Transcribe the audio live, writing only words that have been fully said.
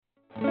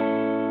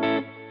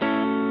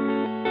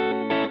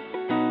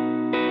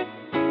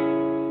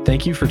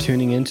Thank you for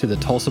tuning in to the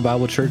Tulsa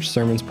Bible Church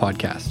Sermons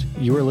Podcast.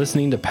 You are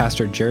listening to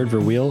Pastor Jared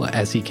Verweil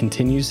as he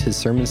continues his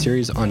sermon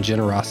series on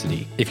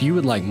generosity. If you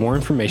would like more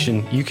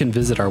information, you can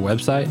visit our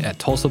website at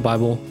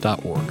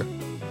tulsabible.org.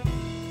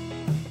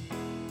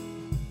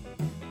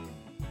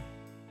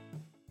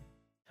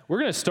 We're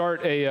going to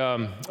start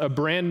a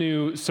brand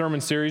new sermon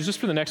series just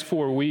for the next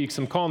 4 weeks.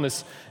 I'm calling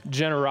this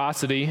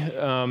Generosity,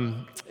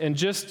 and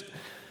just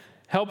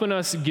helping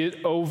us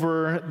get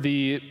over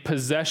the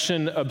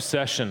possession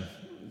obsession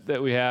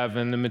that we have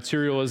and the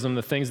materialism,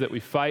 the things that we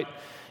fight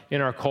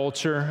in our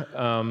culture.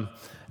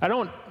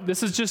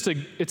 This is just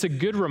it's a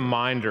good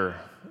reminder.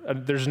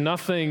 There's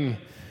nothing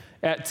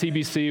at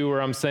TBC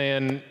where I'm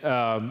saying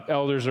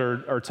elders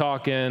are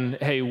talking,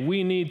 hey,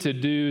 we need to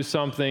do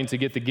something to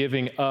get the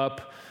giving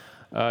up.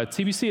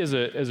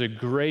 TBC has a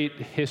great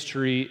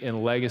history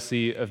and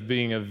legacy of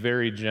being a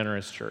very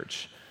generous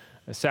church,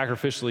 a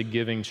sacrificially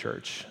giving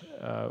church.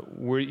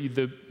 Where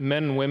the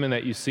men and women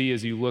that you see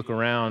as you look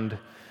around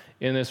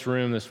in this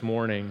room this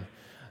morning,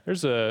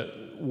 there's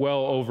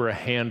well over a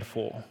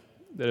handful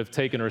that have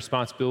taken a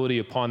responsibility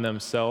upon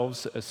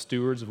themselves as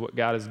stewards of what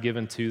God has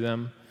given to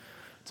them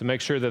to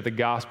make sure that the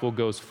gospel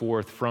goes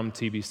forth from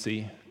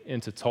TBC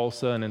into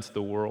Tulsa and into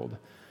the world.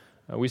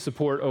 We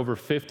support over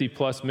 50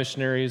 plus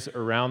missionaries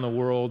around the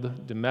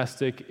world,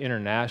 domestic,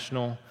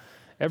 international.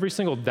 Every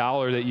single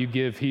dollar that you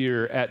give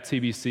here at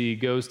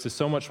TBC goes to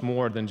so much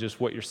more than just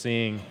what you're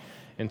seeing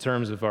in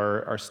terms of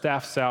our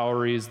staff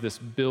salaries, this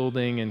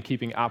building, and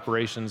keeping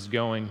operations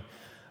going.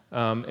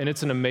 And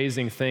it's an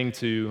amazing thing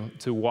to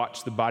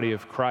watch the body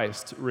of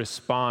Christ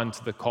respond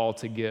to the call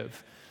to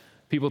give.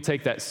 People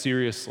take that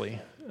seriously.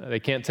 They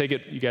can't take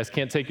it. You guys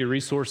can't take your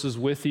resources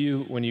with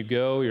you when you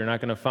go. You're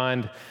not going to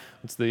find,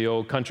 it's the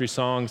old country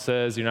song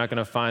says, you're not going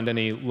to find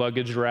any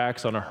luggage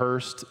racks on a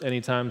hearse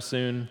anytime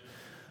soon.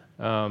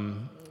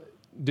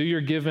 Do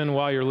your giving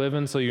while you're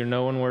living so you're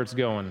knowing where it's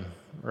going,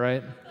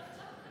 right?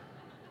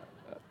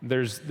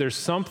 There's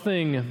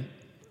something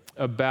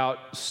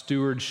about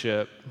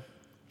stewardship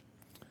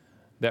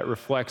that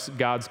reflects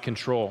God's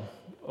control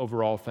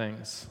over all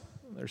things.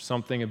 There's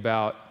something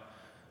about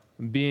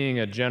being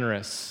a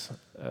generous,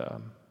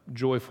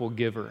 joyful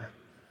giver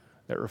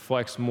that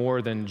reflects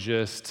more than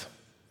just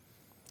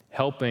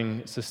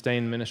helping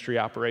sustain ministry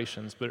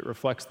operations, but it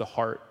reflects the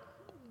heart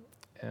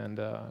and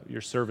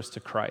your service to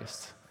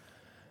Christ.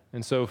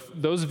 And so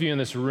those of you in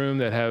this room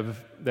that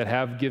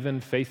have given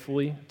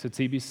faithfully to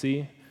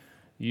TBC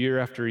year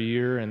after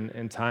year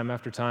and time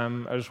after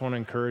time, I just want to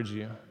encourage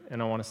you,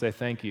 and I want to say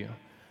thank you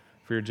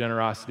for your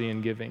generosity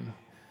in giving.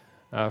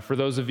 For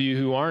those of you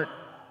who aren't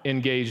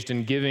engaged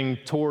in giving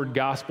toward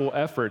gospel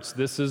efforts,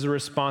 this is a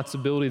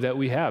responsibility that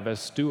we have as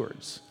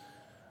stewards.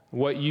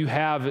 What you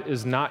have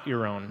is not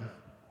your own.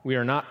 We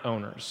are not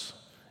owners.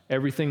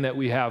 Everything that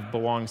we have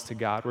belongs to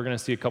God. We're going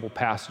to see a couple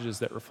passages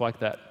that reflect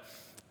that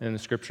in the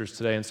scriptures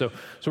today. And so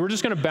we're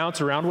just going to bounce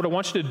around. What I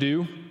want you to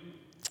do,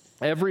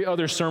 every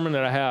other sermon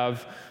that I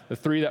have, the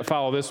 3 that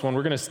follow this one,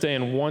 we're going to stay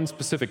in one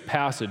specific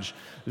passage.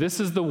 This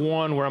is the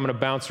one where I'm going to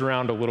bounce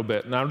around a little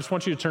bit. Now, I just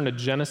want you to turn to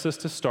Genesis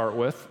to start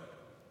with.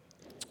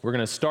 We're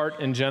going to start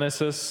in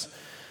Genesis.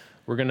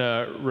 We're going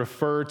to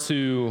refer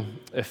to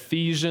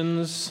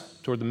Ephesians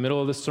toward the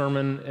middle of the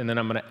sermon, and then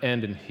I'm going to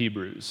end in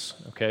Hebrews.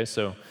 Okay,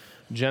 so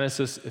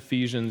Genesis,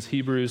 Ephesians,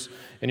 Hebrews,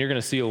 and you're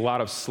going to see a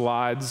lot of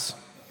slides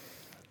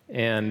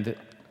and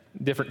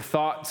different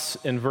thoughts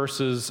and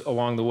verses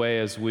along the way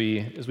as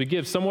we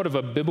give somewhat of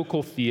a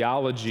biblical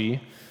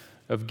theology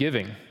of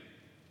giving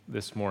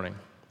this morning.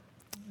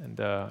 And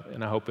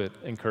I hope it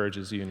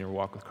encourages you in your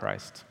walk with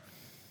Christ.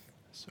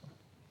 So,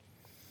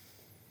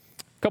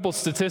 a couple of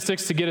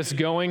statistics to get us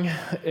going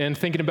and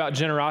thinking about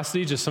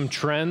generosity, just some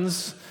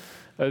trends.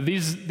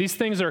 These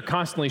things are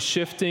constantly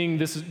shifting.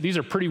 These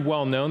are pretty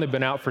well known. They've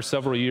been out for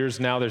several years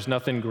now. There's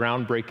nothing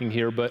groundbreaking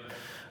here, but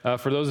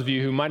for those of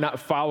you who might not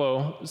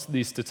follow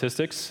these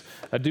statistics,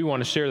 I do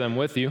want to share them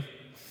with you.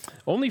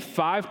 Only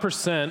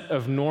 5%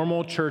 of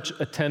normal church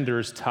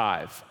attenders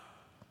tithe.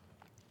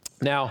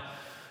 Now,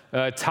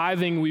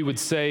 tithing, we would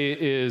say,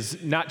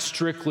 is not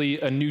strictly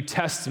a New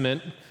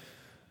Testament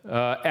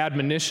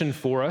admonition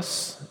for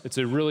us. It's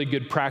a really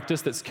good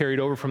practice that's carried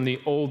over from the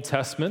Old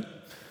Testament.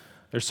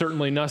 There's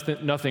certainly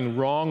nothing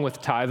wrong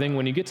with tithing.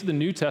 When you get to the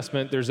New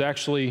Testament, there's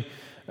actually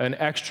an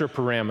extra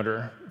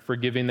parameter for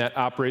giving that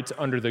operates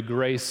under the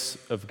grace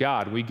of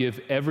God. We give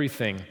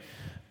everything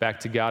back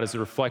to God as a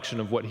reflection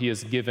of what He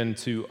has given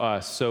to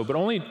us. But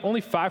only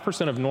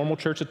 5% of normal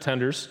church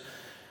attenders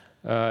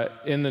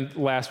in the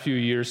last few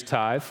years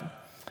tithe.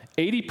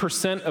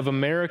 80% of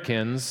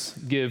Americans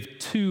give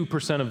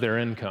 2% of their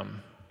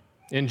income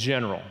in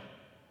general.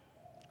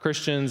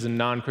 Christians and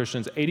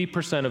non-Christians,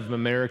 80% of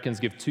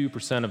Americans give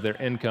 2% of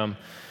their income,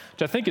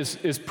 which I think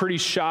is pretty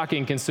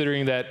shocking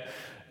considering that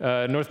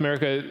North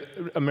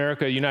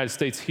America, United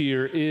States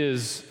here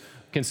is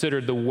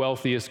considered the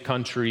wealthiest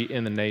country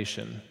in the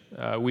nation.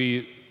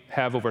 We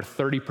have over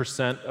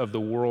 30% of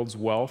the world's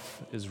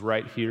wealth is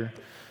right here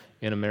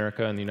in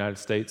America, in the United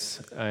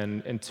States,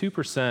 and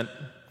 2%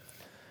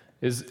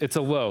 it's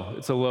a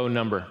low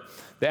number.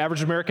 The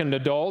average American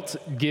adult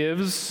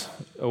gives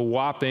a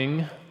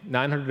whopping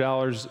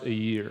 $900 a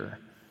year.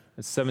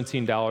 It's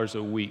 $17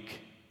 a week.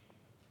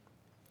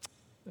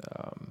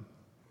 I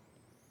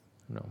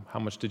don't know, how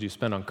much did you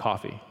spend on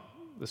coffee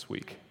this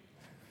week?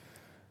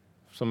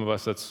 Some of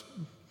us, that's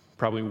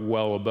probably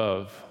well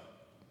above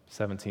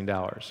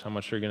 $17. How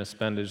much are you going to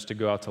spend just to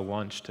go out to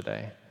lunch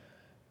today,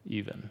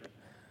 even?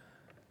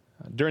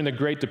 During the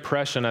Great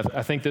Depression,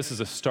 I think this is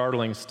a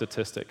startling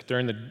statistic.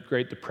 During the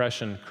Great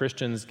Depression,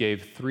 Christians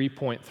gave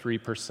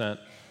 3.3%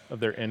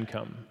 of their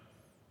income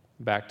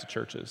back to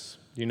churches.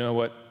 Do you know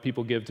what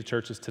people give to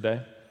churches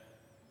today?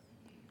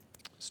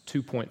 It's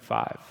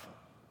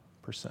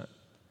 2.5%.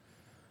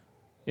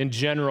 In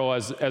general,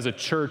 as a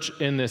church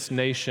in this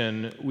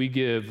nation, we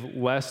give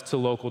less to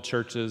local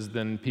churches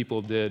than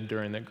people did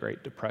during the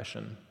Great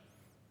Depression,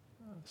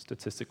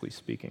 statistically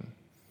speaking.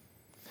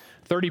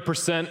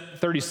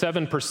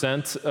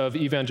 37% of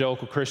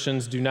evangelical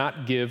Christians do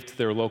not give to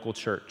their local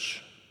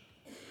church.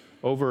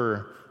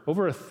 Over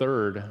a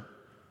third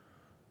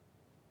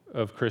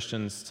of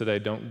Christians today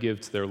don't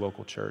give to their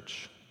local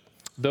church.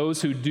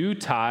 Those who do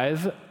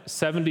tithe,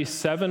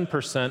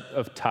 77%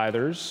 of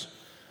tithers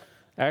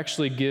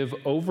actually give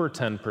over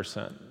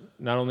 10%.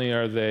 Not only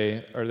are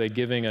they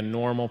giving a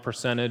normal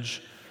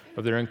percentage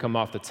of their income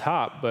off the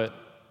top, but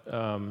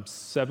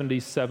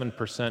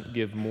 77%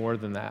 give more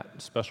than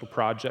that. Special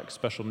projects,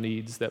 special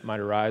needs that might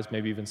arise,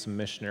 maybe even some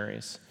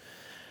missionaries.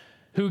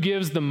 Who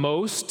gives the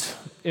most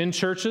in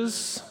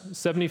churches?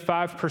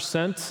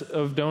 75%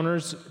 of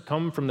donors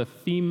come from the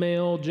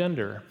female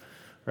gender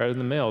rather than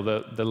the male.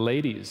 The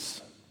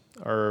ladies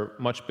are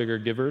much bigger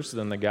givers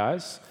than the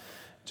guys.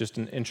 Just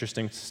an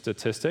interesting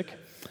statistic.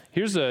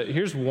 Here's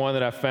one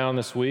that I found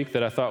this week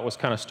that I thought was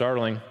kind of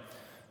startling.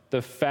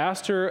 The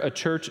faster a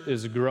church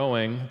is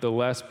growing, the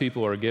less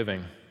people are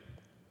giving.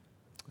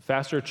 The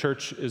faster a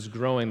church is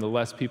growing, the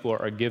less people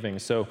are giving.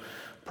 So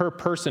per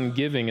person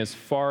giving is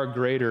far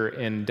greater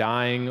in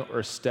dying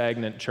or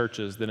stagnant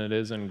churches than it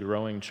is in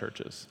growing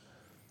churches.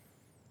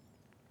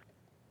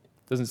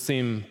 Doesn't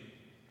seem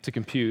to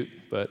compute,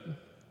 but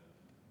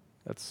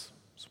that's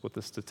what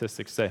the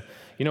statistics say.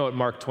 You know what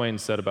Mark Twain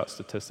said about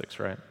statistics,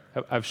 right?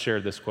 I've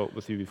shared this quote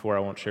with you before. I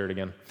won't share it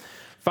again.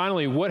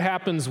 Finally, what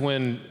happens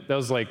when, that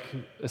was like,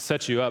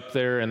 set you up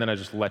there and then I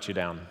just let you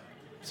down.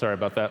 Sorry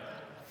about that.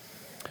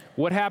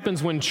 What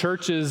happens when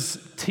churches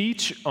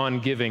teach on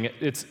giving?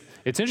 It's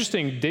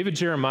interesting. David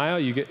Jeremiah,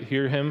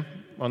 hear him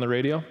on the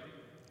radio,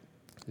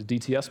 the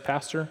DTS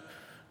pastor,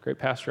 great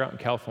pastor out in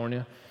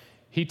California.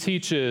 He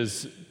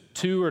teaches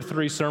 2 or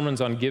 3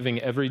 sermons on giving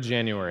every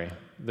January,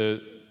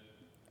 the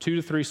 2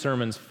 to 3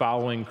 sermons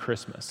following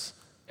Christmas.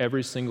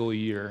 Every single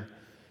year,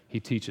 he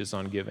teaches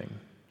on giving.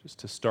 Just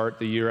to start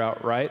the year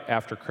out right.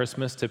 After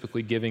Christmas,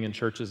 typically giving in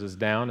churches is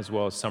down, as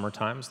well as summer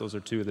times. Those are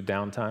 2 of the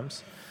down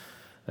times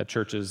that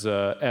churches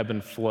ebb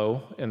and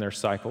flow in their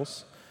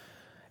cycles.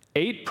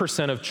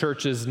 8% of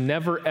churches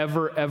never,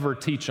 ever, ever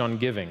teach on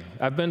giving.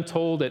 I've been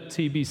told at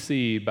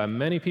TBC by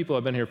many people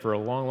I've been here for a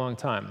long, long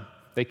time,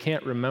 they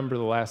can't remember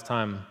the last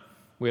time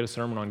we had a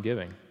sermon on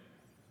giving.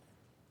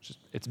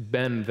 It's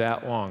been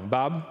that long.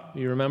 Bob,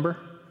 you remember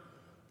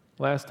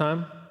last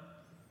time?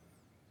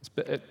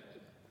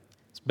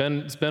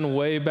 It's been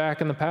way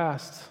back in the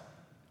past,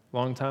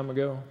 long time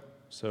ago.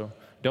 So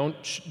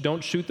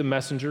don't shoot the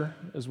messenger,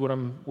 is what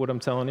I'm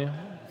telling you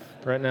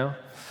right now.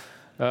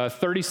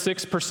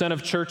 36%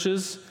 of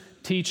churches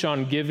teach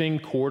on giving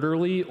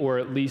quarterly or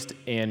at least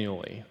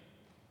annually.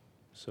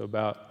 So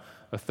about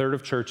a third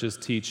of churches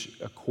teach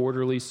a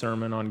quarterly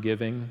sermon on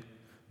giving,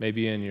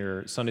 maybe in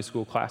your Sunday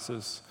school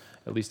classes,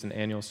 at least an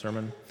annual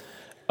sermon.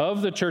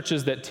 Of the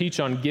churches that teach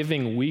on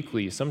giving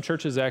weekly, some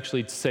churches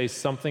actually say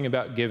something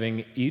about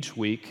giving each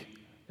week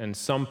in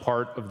some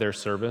part of their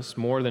service,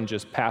 more than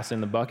just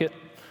passing the bucket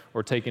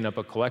or taking up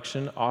a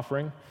collection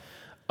offering.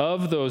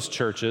 Of those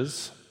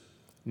churches,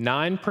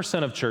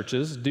 9% of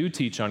churches do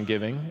teach on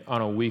giving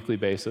on a weekly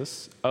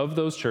basis. Of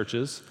those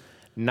churches,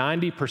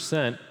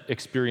 90%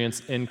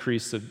 experience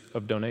increase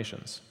of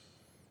donations.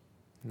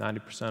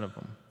 90% of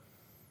them.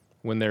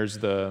 When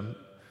there's a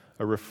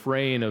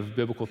refrain of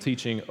biblical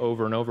teaching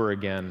over and over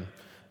again,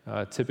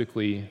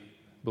 typically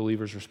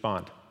believers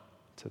respond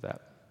to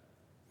that.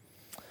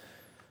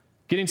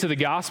 Getting to the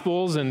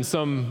Gospels and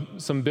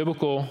some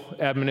biblical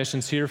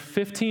admonitions here,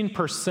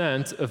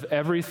 15% of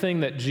everything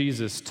that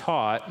Jesus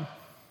taught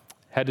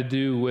had to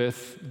do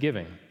with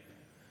giving.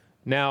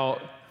 Now,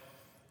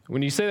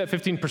 when you say that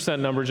 15%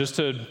 number, just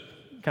to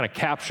kind of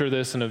capture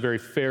this in a very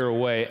fair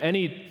way,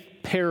 any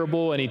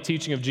parable, any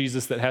teaching of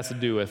Jesus that has to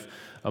do with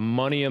a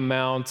money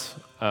amount,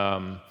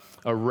 a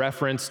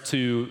reference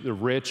to the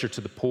rich or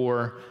to the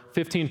poor,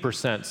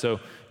 15%.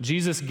 So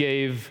Jesus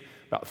gave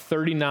about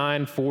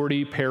 39,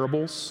 40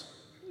 parables.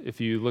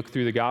 If you look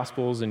through the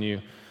Gospels and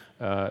you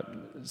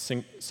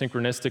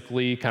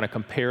synchronistically kind of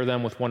compare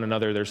them with one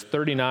another, there's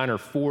 39 or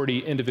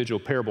 40 individual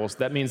parables.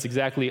 That means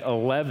exactly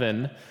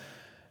 11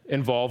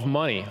 involve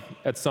money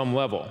at some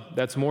level.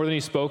 That's more than he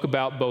spoke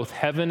about both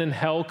heaven and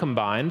hell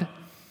combined.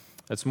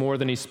 That's more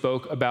than he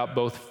spoke about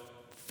both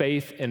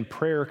faith and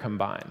prayer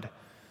combined.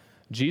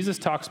 Jesus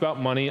talks about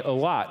money a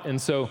lot.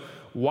 And so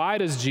why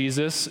does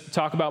Jesus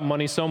talk about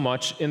money so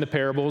much in the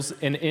parables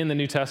and in the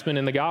New Testament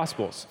and the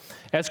Gospels?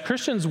 As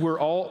Christians, we're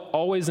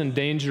always in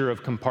danger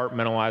of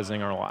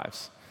compartmentalizing our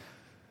lives.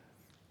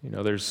 You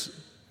know, there's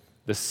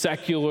the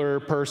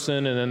secular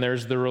person, and then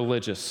there's the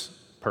religious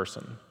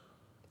person.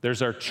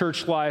 There's our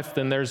church life,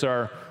 then there's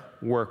our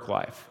work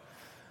life.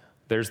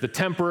 There's the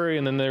temporary,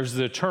 and then there's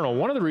the eternal.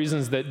 One of the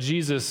reasons that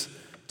Jesus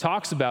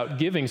talks about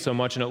giving so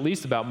much, and at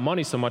least about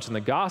money so much in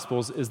the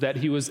Gospels, is that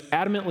he was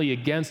adamantly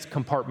against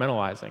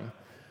compartmentalizing.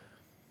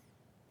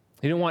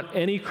 He didn't want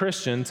any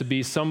Christian to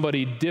be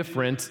somebody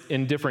different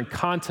in different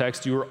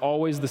contexts. You are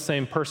always the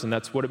same person.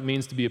 That's what it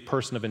means to be a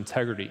person of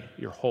integrity.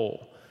 You're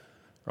whole.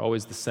 You're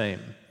always the same.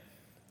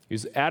 He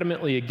was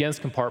adamantly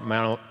against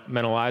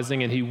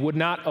compartmentalizing, and he would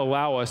not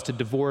allow us to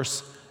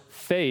divorce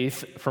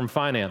faith from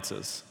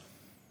finances.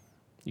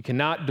 You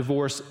cannot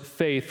divorce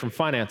faith from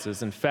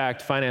finances. In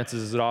fact,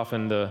 finances is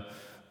often the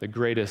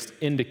greatest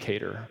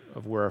indicator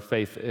of where our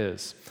faith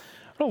is.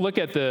 I'm going to look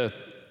at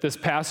this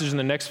passage in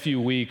the next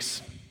few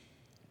weeks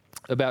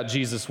about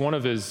Jesus. One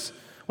of his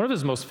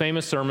most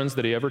famous sermons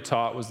that he ever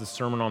taught was the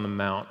Sermon on the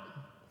Mount.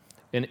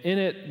 And in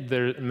it,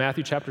 in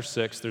Matthew chapter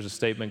 6, there's a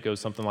statement that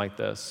goes something like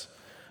this: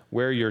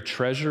 where your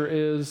treasure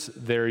is,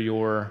 there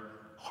your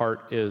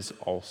heart is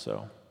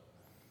also.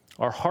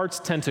 Our hearts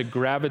tend to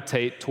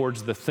gravitate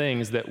towards the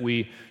things that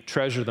we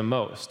treasure the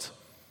most.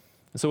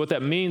 And so what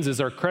that means is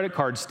our credit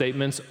card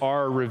statements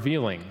are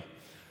revealing.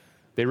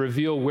 They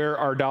reveal where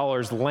our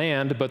dollars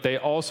land, but they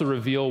also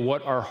reveal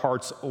what our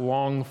hearts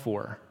long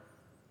for.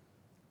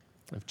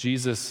 If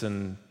Jesus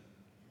and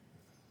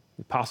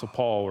the Apostle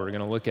Paul were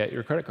going to look at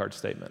your credit card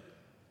statement,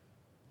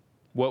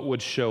 what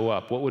would show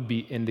up? What would be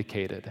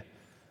indicated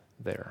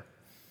there?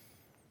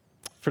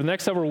 For the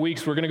next several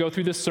weeks, we're going to go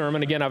through this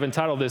sermon. Again, I've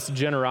entitled this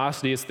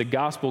Generosity. It's the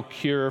gospel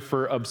cure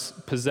for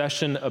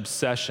possession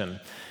obsession. And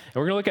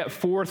we're going to look at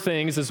 4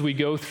 things as we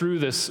go through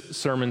this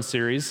sermon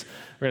series.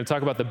 We're going to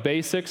talk about the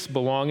basics,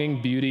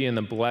 belonging, beauty, and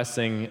the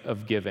blessing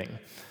of giving.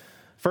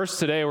 First,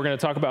 today, we're going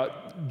to talk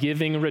about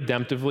giving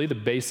redemptively, the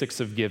basics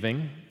of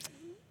giving.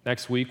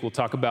 Next week, we'll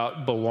talk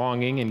about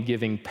belonging and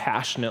giving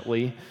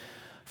passionately.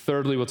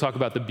 Thirdly, we'll talk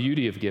about the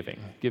beauty of giving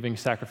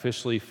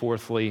sacrificially.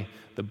 Fourthly,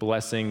 the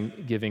blessing,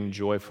 giving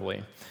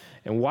joyfully.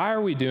 And why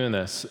are we doing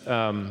this?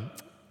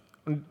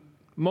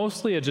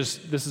 Mostly,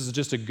 this is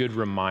just a good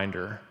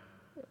reminder.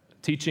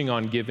 Teaching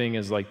on giving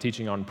is like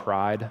teaching on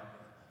pride.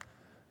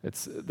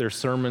 There's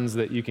sermons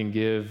that you can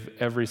give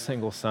every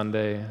single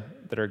Sunday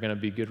that are going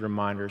to be good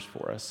reminders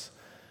for us,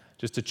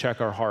 just to check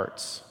our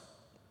hearts,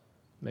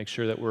 make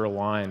sure that we're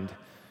aligned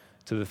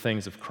to the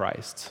things of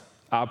Christ,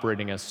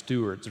 operating as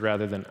stewards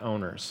rather than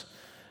owners.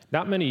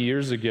 Not many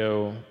years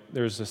ago,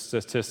 there was a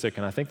statistic,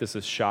 and I think this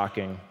is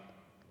shocking,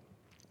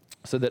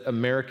 so that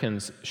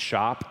Americans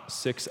shop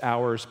 6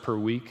 hours per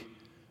week,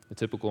 the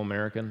typical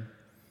American,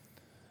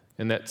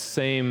 and that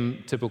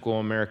same typical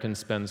American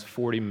spends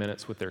 40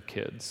 minutes with their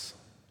kids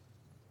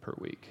per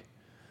week.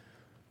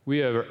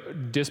 We are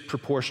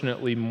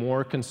disproportionately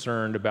more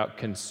concerned about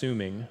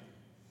consuming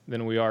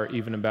than we are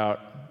even about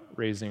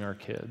raising our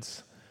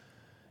kids.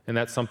 And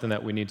that's something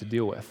that we need to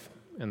deal with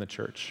in the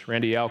church.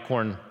 Randy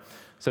Alcorn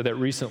said that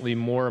recently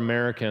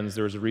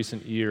there was a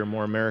recent year,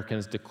 more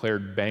Americans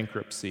declared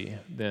bankruptcy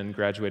than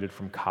graduated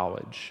from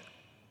college.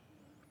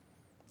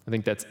 I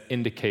think that's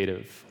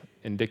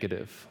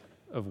indicative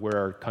of where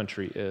our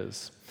country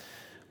is.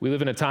 We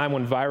live in a time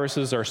when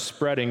viruses are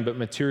spreading, but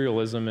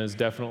materialism is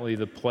definitely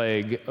the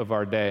plague of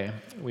our day.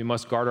 We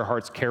must guard our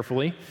hearts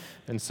carefully,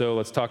 and so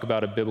let's talk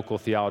about a biblical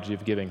theology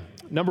of giving.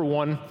 Number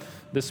one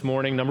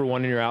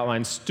in your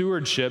outline,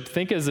 stewardship.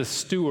 Think as a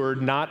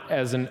steward, not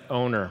as an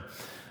owner.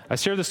 I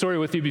shared the story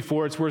with you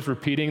before. It's worth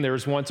repeating. There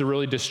was once a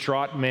really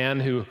distraught man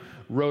who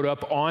rode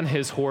up on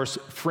his horse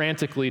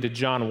frantically to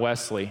John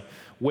Wesley,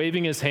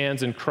 waving his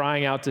hands and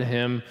crying out to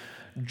him,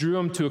 drew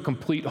him to a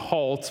complete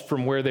halt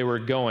from where they were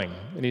going.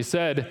 And he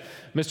said,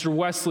 Mr.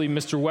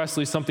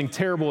 Wesley, something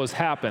terrible has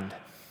happened.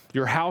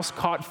 Your house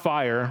caught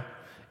fire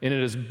and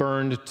it is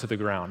burned to the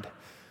ground.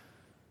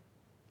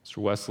 Mr.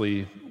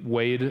 Wesley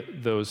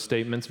weighed those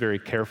statements very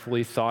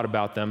carefully, thought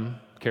about them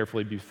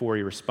carefully before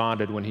he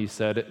responded when he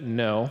said,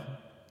 no,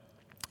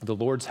 the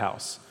Lord's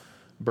house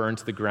burned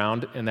to the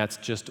ground, and that's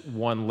just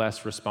one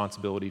less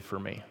responsibility for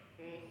me.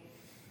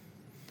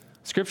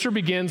 Scripture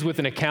begins with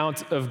an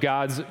account of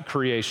God's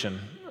creation,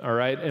 all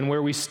right? And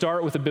where we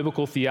start with a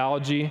biblical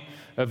theology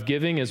of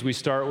giving is we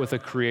start with a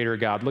creator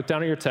God. Look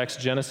down at your text,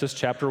 Genesis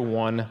chapter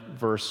 1,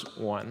 verse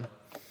 1.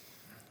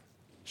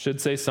 Should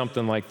say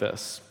something like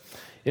this.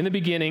 In the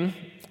beginning,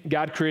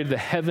 God created the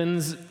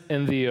heavens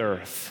and the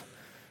earth.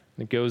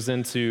 It goes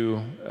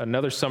into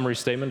another summary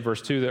statement,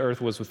 verse 2, the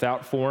earth was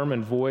without form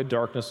and void,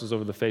 darkness was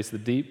over the face of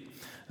the deep,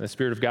 and the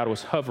Spirit of God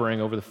was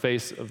hovering over the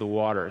face of the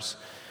waters.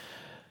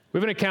 We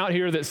have an account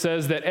here that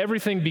says that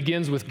everything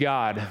begins with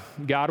God.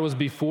 God was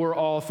before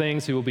all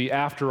things. He will be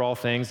after all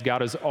things.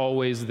 God is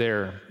always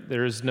there.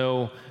 There is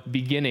no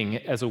beginning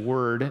as a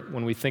word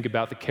when we think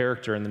about the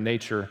character and the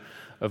nature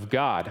of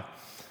God.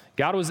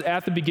 God was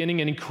at the beginning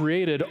and he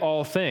created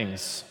all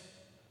things,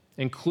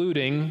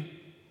 including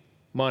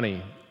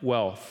money,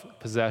 wealth,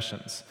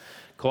 possessions.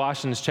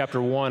 Colossians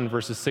chapter 1,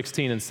 verses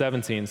 16 and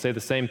 17 say the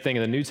same thing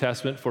in the New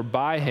Testament. For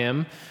by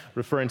him,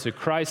 referring to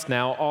Christ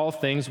now, all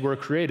things were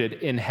created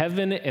in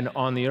heaven and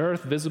on the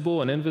earth,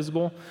 visible and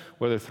invisible,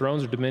 whether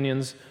thrones or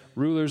dominions,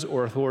 rulers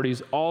or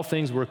authorities, all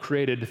things were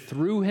created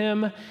through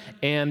him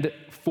and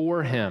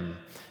for him.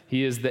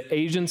 He is the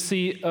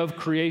agency of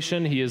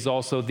creation. He is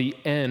also the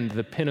end,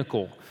 the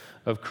pinnacle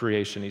of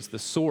creation. He's the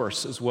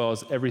source as well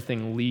as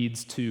everything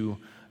leads to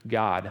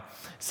God.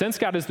 Since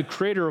God is the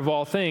creator of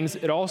all things,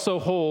 it also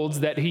holds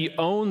that he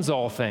owns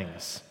all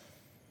things.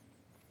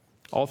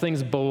 All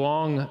things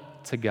belong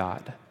to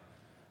God.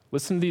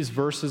 Listen to these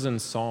verses in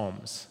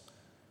Psalms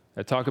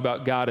that talk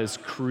about God as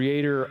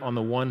creator on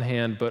the one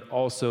hand, but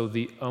also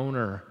the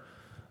owner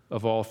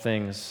of all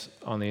things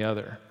on the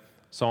other.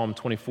 Psalm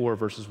 24,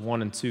 verses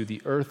 1 and 2,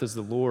 the earth is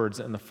the Lord's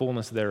and the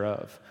fullness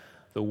thereof,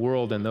 the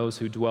world and those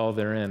who dwell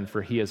therein,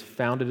 for he has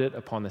founded it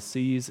upon the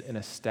seas and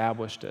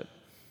established it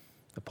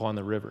upon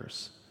the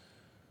rivers.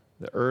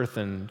 The earth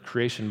and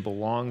creation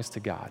belongs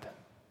to God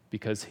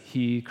because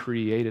he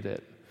created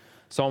it.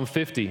 Psalm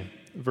 50,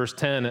 verse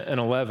 10 and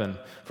 11,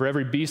 for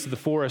every beast of the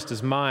forest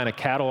is mine, a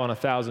cattle on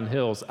 1,000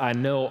 hills. I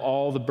know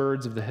all the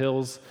birds of the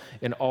hills,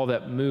 and all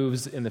that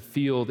moves in the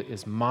field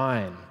is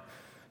mine.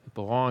 It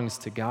belongs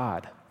to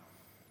God.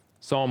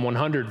 Psalm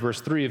 100,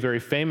 verse 3, a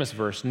very famous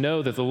verse.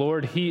 Know that the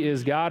Lord, he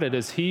is God. It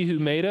is he who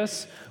made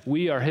us.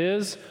 We are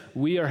his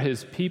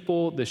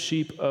people, the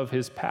sheep of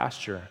his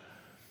pasture.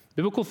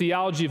 Biblical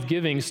theology of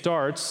giving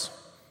starts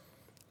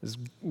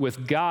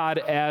with God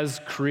as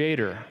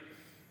creator,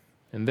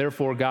 and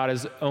therefore God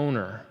as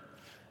owner.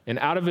 And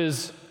out of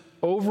his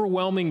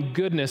overwhelming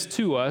goodness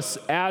to us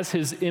as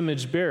his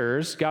image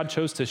bearers, God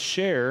chose to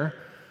share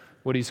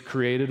what he's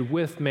created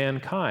with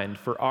mankind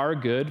for our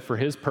good, for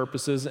his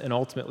purposes, and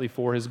ultimately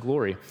for his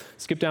glory.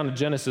 Skip down to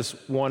Genesis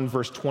 1,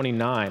 verse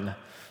 29,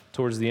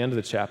 towards the end of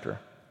the chapter.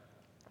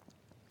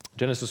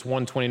 Genesis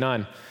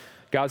 1:29.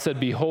 God said,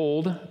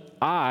 behold,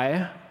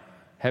 I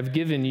have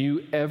given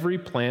you every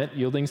plant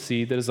yielding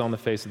seed that is on the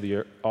face of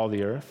all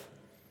the earth,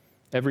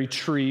 every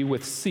tree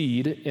with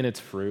seed in its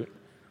fruit.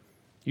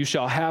 You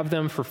shall have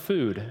them for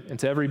food, and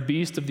to every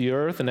beast of the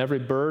earth and every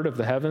bird of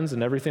the heavens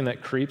and everything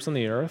that creeps on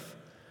the earth,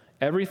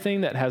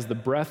 everything that has the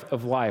breath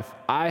of life,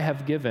 I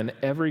have given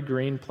every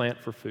green plant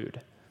for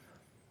food.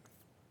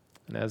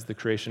 And as the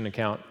creation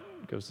account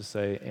goes to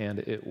say, and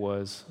it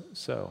was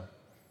so.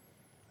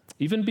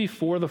 Even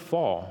before the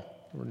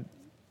fall,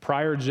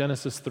 prior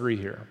Genesis 3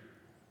 here,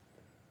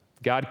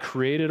 God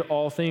created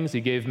all things.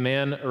 He gave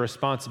man a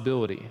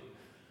responsibility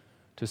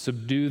to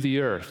subdue the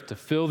earth, to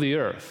fill the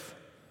earth,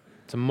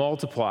 to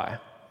multiply,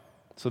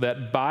 so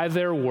that by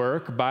their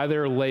work, by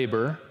their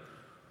labor,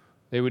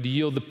 they would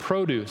yield the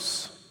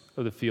produce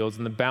of the fields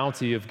and the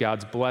bounty of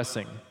God's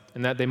blessing,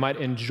 and that they might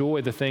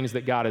enjoy the things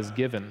that God has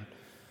given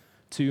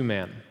to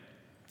man.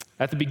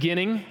 At the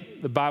beginning,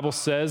 the Bible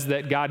says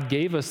that God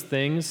gave us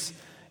things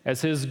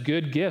as his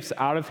good gifts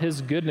out of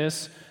his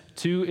goodness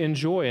to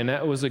enjoy, and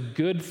that was a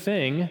good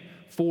thing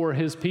for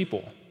his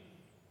people.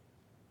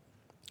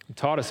 He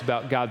taught us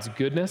about God's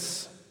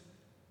goodness.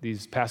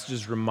 These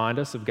passages remind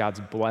us of God's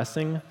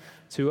blessing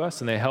to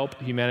us, and they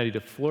help humanity to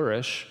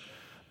flourish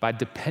by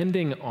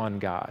depending on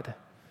God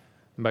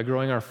and by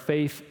growing our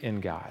faith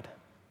in God.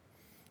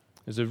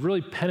 There's a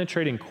really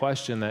penetrating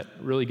question that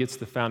really gets to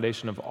the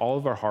foundation of all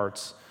of our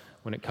hearts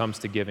when it comes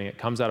to giving. It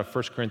comes out of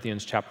 1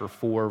 Corinthians chapter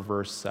 4,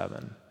 verse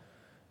 7.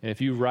 And if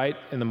you write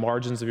in the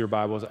margins of your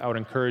Bibles, I would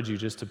encourage you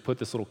just to put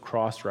this little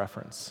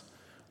cross-reference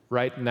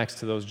right next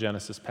to those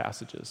Genesis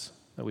passages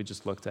that we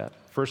just looked at.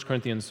 1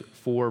 Corinthians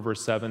 4,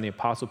 verse 7, the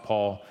Apostle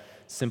Paul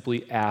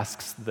simply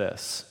asks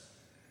this: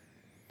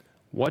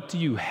 what do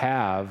you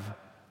have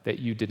that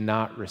you did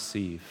not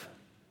receive?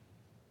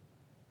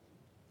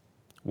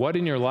 What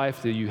in your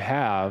life do you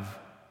have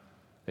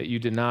that you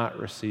did not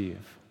receive?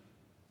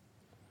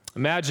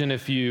 Imagine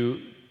if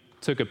you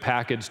took a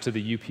package to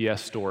the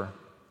UPS store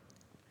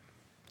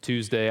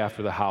Tuesday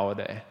after the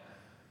holiday.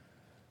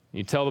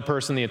 You tell the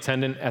person, the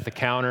attendant at the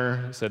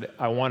counter, said,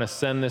 I want to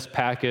send this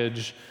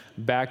package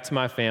back to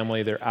my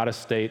family. They're out of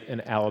state in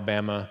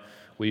Alabama.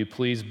 Will you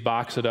please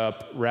box it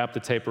up, wrap the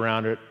tape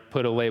around it,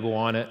 put a label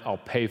on it, I'll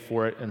pay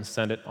for it, and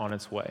send it on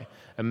its way.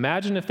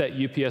 Imagine if that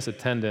UPS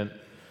attendant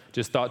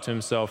just thought to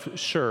himself,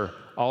 sure,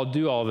 I'll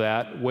do all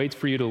that, waits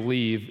for you to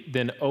leave,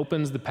 then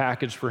opens the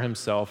package for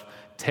himself,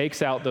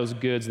 takes out those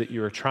goods that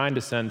you were trying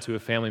to send to a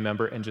family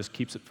member, and just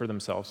keeps it for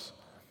themselves.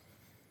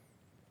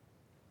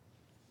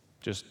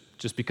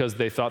 Just because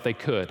they thought they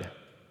could.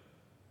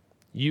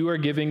 You are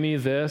giving me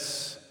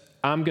this,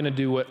 I'm going to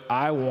do what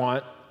I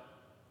want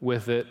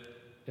with it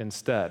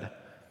instead.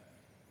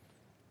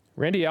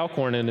 Randy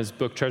Alcorn, in his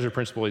book Treasure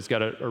Principle, he's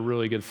got a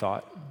really good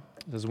thought.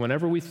 It says,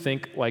 whenever we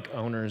think like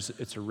owners,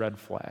 it's a red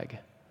flag.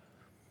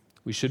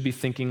 We should be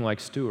thinking like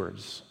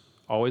stewards,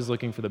 always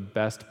looking for the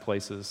best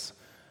places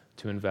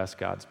to invest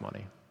God's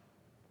money.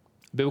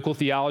 Biblical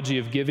theology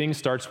of giving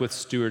starts with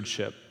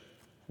stewardship.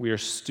 We are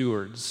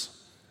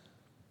stewards.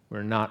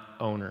 We're not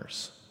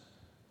owners.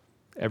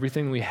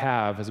 Everything we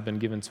have has been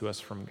given to us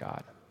from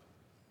God.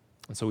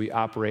 And so we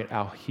operate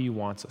how He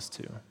wants us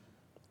to,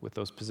 with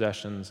those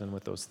possessions and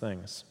with those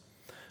things.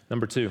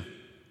 Number 2,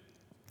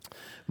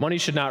 money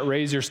should not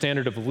raise your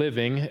standard of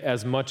living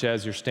as much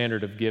as your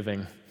standard of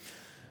giving.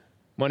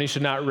 Money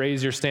should not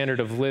raise your standard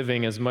of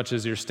living as much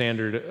as your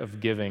standard of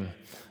giving.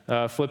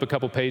 Flip a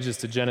couple pages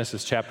to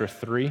Genesis chapter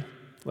 3.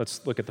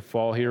 Let's look at the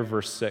fall here,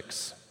 verse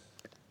 6.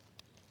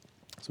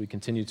 As we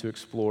continue to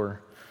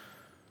explore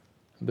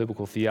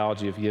biblical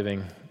theology of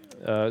giving.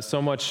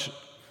 So much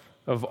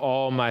of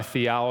all my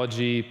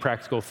theology,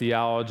 practical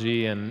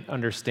theology, and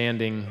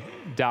understanding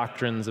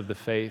doctrines of the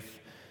faith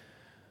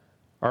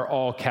are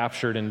all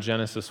captured in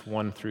Genesis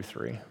 1 through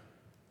 3.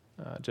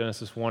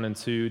 Genesis 1 and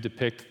 2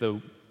 depict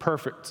the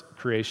perfect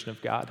creation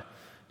of God.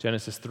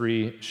 Genesis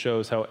 3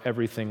 shows how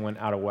everything went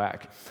out of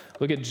whack.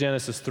 Look at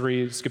Genesis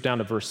 3, skip down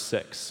to verse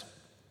 6.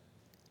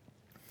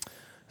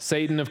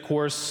 Satan, of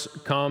course,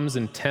 comes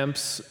and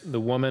tempts the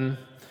woman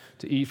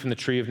to eat from the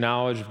tree of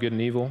knowledge of good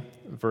and evil.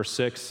 Verse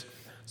 6.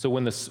 So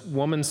when the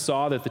woman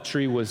saw that the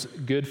tree was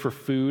good for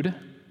food,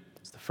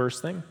 that's the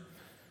first thing,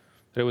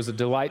 that it was a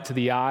delight to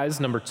the eyes,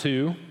 number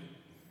 2,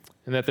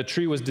 and that the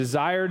tree was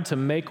desired to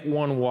make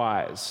one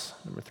wise,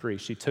 number 3.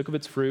 She took of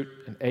its fruit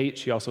and ate.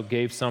 She also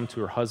gave some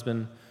to her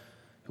husband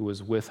who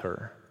was with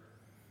her,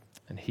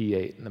 and he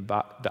ate, and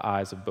the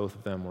eyes of both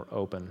of them were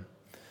open.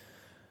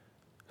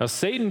 Now,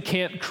 Satan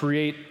can't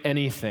create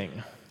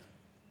anything.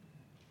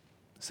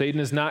 Satan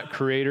is not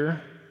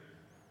creator.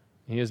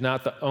 He is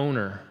not the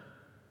owner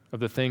of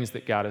the things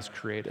that God has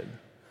created.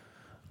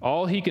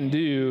 All he can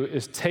do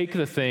is take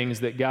the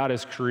things that God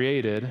has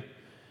created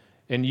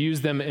and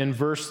use them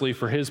inversely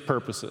for his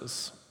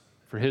purposes,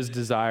 for his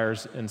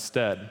desires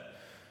instead.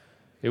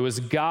 It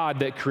was God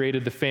that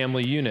created the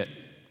family unit.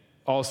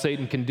 All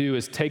Satan can do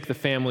is take the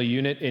family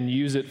unit and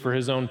use it for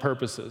his own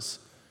purposes,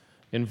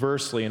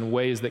 inversely, in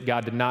ways that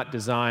God did not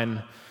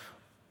design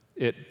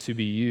it to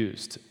be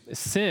used.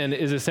 Sin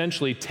is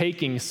essentially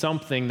taking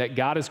something that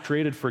God has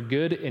created for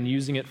good and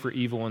using it for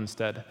evil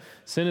instead.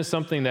 Sin is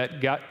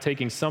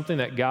taking something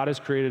that God has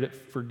created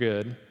for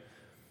good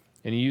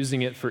and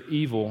using it for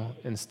evil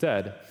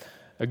instead.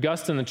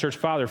 Augustine, the church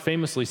father,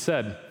 famously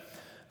said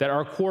that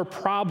our core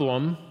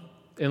problem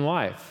in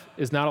life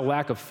is not a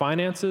lack of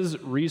finances,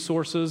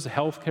 resources,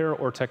 healthcare,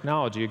 or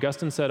technology.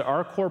 Augustine said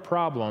our core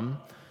problem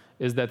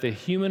is that the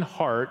human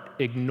heart,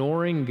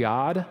 ignoring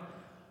God,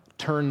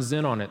 turns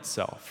in on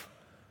itself.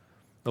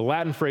 The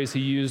Latin phrase he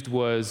used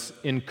was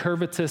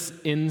incurvatus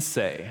in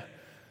se.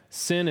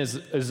 Sin is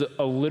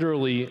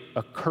literally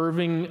a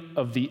curving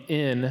of the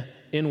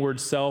inward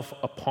self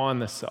upon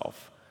the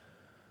self.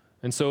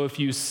 And so if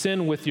you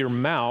sin with your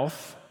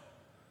mouth,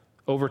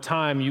 over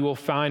time you will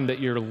find that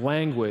your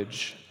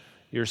language,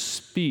 your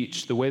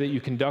speech, the way that you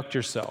conduct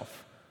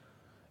yourself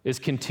is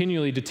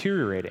continually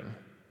deteriorating.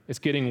 It's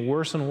getting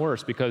worse and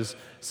worse because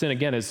sin,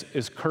 again,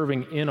 is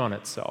curving in on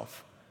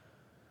itself.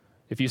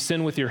 If you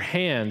sin with your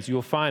hands,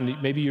 you'll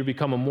find maybe you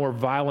become a more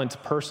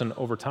violent person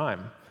over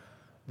time.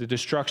 The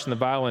destruction, the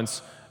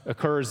violence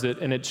occurs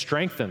and it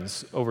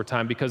strengthens over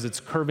time because it's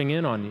curving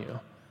in on you.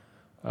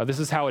 This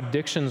is how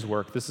addictions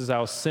work. This is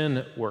how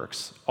sin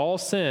works. All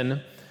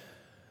sin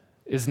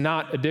is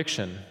not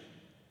addiction,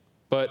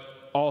 but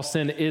all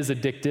sin is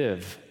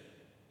addictive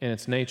in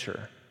its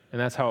nature,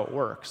 and that's how it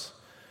works.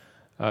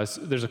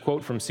 There's a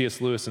quote from C.S.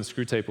 Lewis in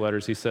Screwtape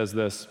Letters. He says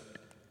this.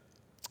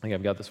 I think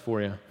I've got this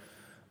for you.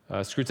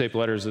 Screwtape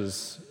Letters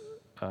is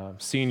a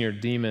senior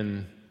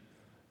demon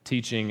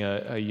teaching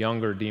a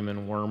younger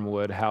demon,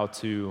 Wormwood, how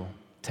to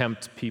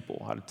tempt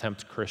people, how to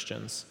tempt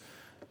Christians.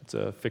 It's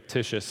a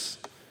fictitious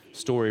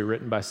story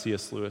written by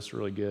C.S. Lewis,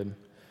 really good.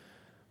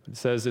 It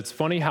says, it's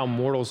funny how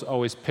mortals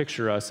always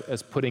picture us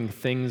as putting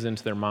things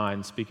into their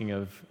minds, speaking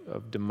of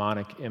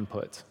demonic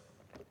input.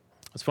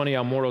 It's funny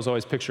how mortals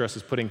always picture us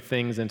as putting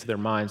things into their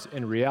minds.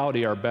 In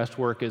reality, our best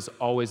work is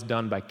always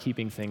done by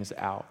keeping things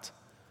out.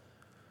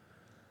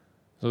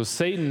 So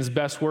Satan's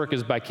best work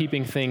is by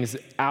keeping things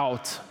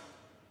out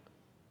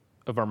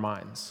of our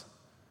minds.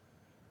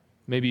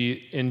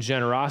 Maybe in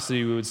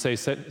generosity, we would say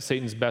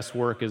Satan's best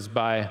work is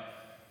by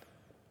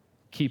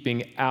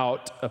keeping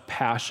out a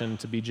passion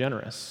to be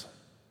generous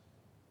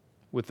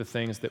with the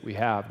things that we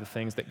have, the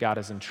things that God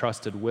has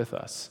entrusted with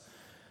us,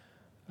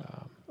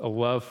 a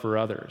love for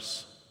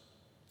others,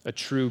 a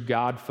true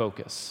God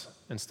focus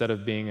instead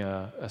of being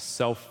a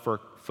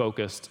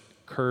self-focused,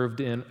 curved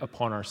in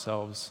upon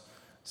ourselves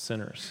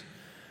sinners.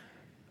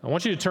 I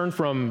want you to turn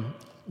from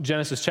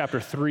Genesis chapter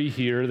 3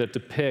 here that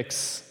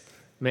depicts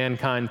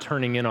mankind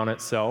turning in on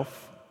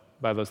itself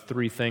by those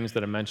 3 things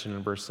that I mentioned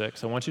in verse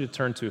 6. I want you to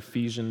turn to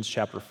Ephesians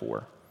chapter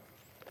 4.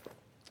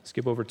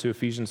 Skip over to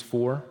Ephesians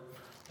 4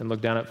 and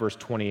look down at verse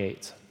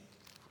 28.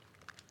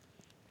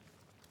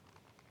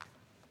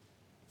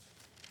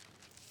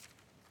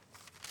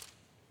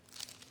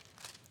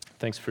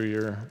 Thanks for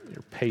your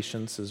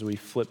patience as we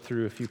flip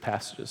through a few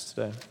passages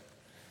today.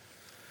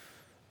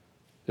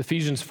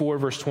 Ephesians 4,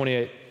 verse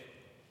 28.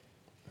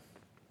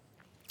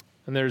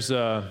 And there's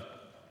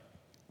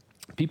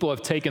people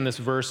have taken this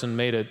verse and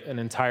made it an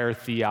entire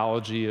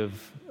theology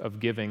of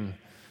giving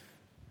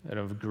and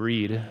of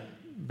greed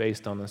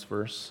based on this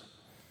verse.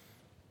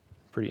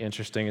 Pretty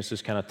interesting. It's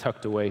just kind of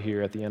tucked away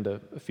here at the end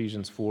of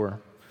Ephesians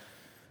 4.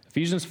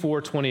 Ephesians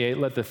 4:28,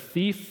 let the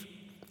thief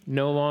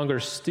no longer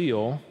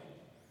steal,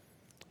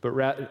 but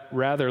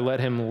rather let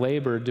him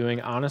labor doing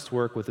honest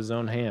work with his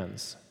own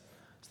hands,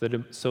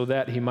 so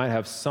that he might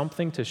have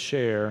something to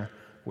share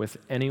with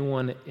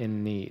anyone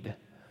in need.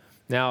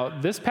 Now,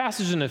 this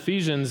passage in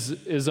Ephesians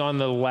is on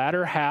the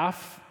latter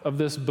half of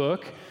this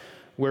book,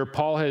 where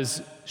Paul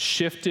has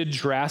shifted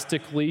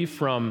drastically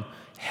from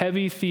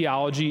heavy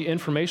theology,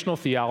 informational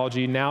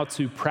theology, now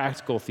to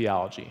practical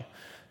theology.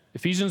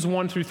 Ephesians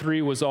 1 through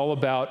 3 was all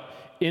about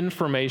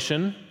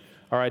information,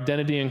 our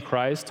identity in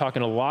Christ,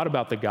 talking a lot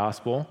about the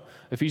gospel.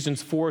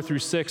 Ephesians 4 through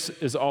 6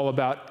 is all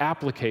about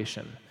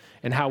application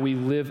and how we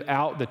live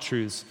out the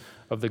truths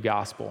of the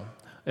gospel.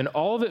 And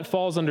all of it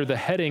falls under the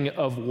heading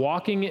of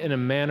walking in a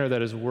manner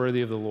that is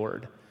worthy of the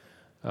Lord.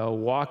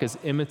 Walk as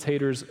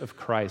imitators of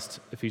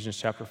Christ. Ephesians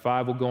chapter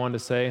 5 will go on to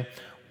say,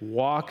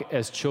 walk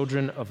as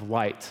children of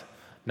light,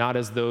 not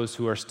as those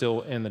who are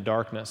still in the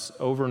darkness.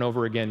 Over and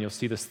over again, you'll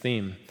see this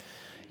theme.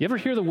 You ever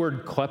hear the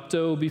word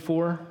klepto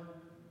before?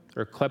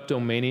 Or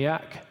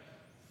kleptomaniac?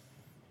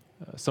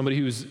 Somebody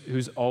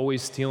who's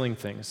always stealing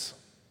things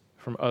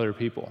from other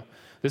people.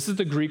 This is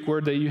the Greek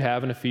word that you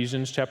have in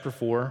Ephesians chapter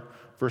 4,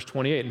 verse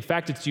 28. In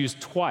fact, it's used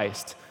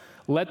twice.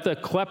 Let the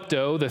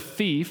klepto, the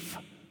thief,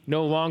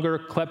 no longer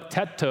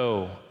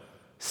klepteto,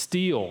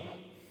 steal.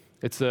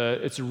 It's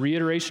a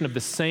reiteration of the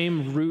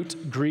same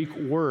root Greek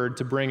word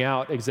to bring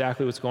out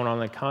exactly what's going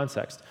on in the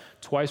context,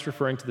 twice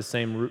referring to the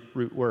same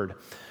root word.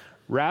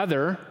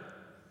 Rather,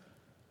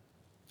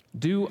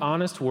 do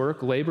honest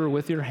work, labor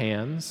with your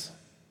hands.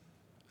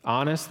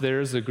 Honest,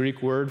 there's a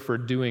Greek word for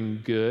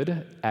doing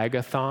good.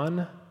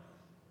 Agathon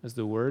is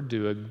the word.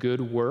 Do a good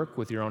work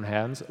with your own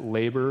hands.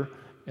 Labor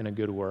in a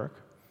good work.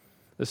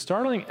 The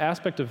startling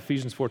aspect of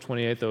Ephesians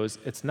 4:28, though, is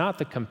it's not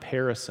the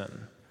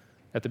comparison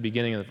at the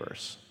beginning of the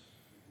verse.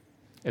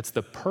 It's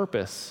the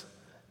purpose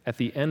at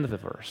the end of the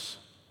verse.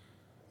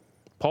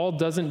 Paul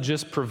doesn't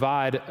just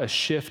provide a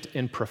shift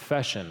in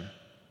profession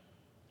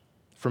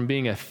from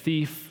being a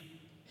thief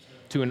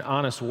to an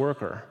honest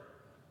worker.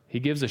 He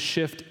gives a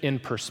shift in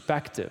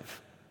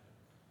perspective,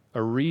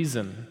 a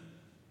reason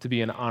to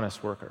be an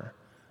honest worker.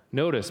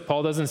 Notice,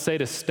 Paul doesn't say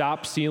to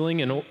stop stealing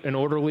in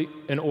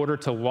order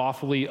to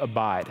lawfully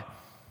abide,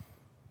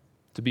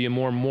 to be a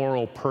more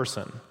moral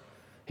person.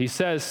 He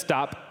says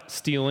stop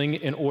stealing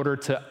in order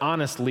to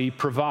honestly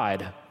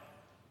provide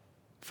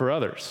for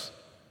others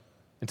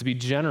and to be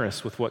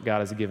generous with what God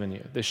has given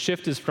you. The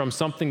shift is from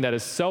something that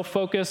is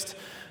self-focused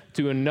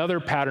to another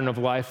pattern of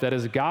life that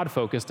is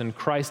God-focused and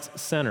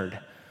Christ-centered.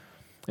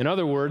 In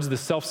other words, the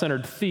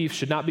self-centered thief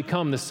should not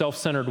become the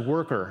self-centered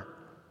worker.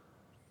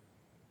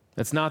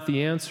 That's not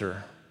the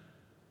answer.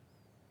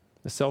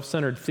 The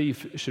self-centered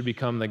thief should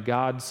become the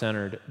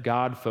God-centered,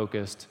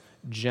 God-focused,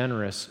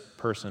 generous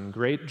person.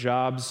 Great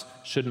jobs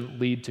shouldn't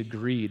lead to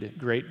greed.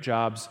 Great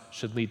jobs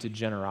should lead to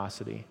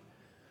generosity.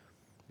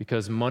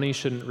 Because money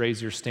shouldn't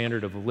raise your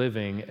standard of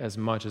living as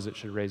much as it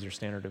should raise your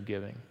standard of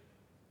giving.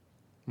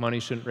 Money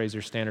shouldn't raise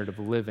your standard of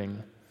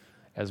living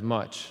as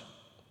much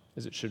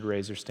as it should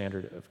raise your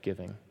standard of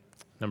giving.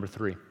 Number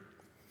 3,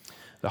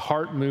 the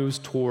heart moves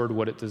toward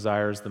what it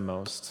desires the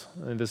most.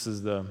 And this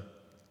is the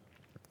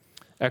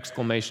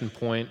exclamation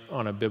point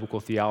on a biblical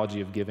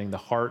theology of giving. The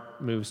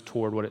heart moves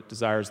toward what it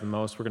desires the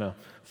most. We're going to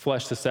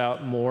flesh this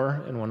out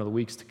more in one of the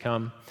weeks to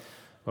come,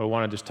 but I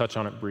want to just touch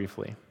on it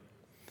briefly.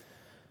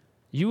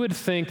 You would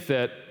think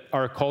that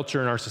our culture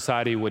and our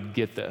society would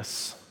get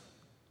this.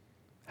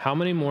 How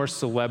many more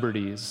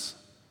celebrities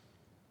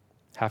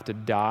have to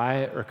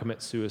die or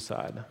commit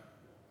suicide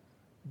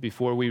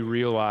before we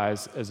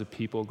realize as a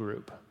people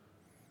group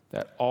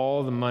that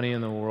all the money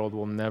in the world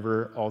will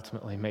never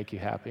ultimately make you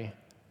happy?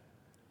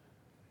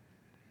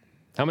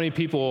 How many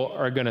people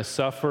are going to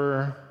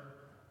suffer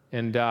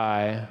and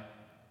die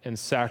and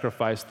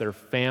sacrifice their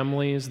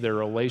families, their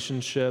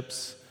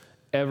relationships,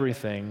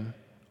 everything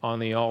on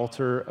the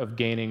altar of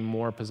gaining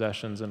more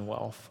possessions and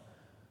wealth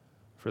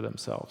for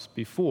themselves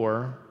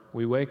before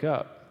we wake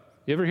up?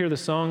 You ever hear the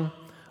song,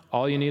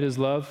 All You Need Is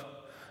Love?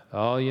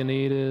 All you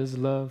need is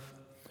love.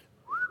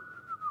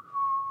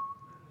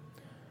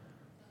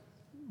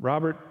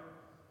 Robert,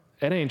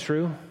 it ain't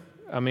true.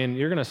 I mean,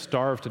 you're going to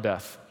starve to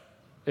death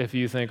if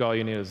you think all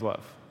you need is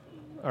love,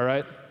 all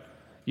right?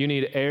 You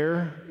need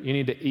air, you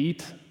need to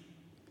eat,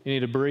 you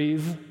need to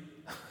breathe.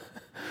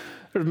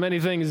 There's many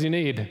things you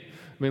need. I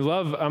mean,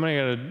 love, I'm not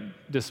going to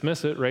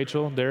dismiss it.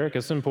 Rachel, Derek,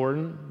 it's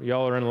important.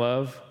 Y'all are in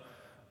love.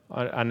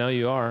 I know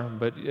you are,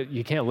 but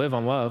you can't live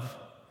on love.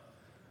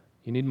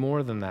 You need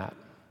more than that.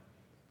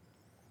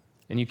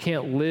 And you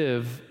can't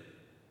live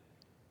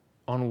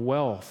on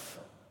wealth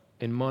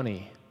and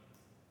money.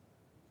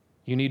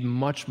 You need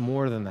much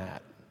more than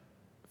that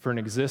for an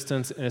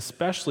existence, and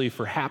especially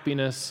for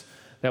happiness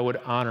that would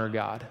honor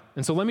God.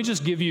 And so let me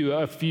just give you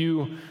a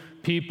few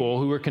people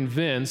who were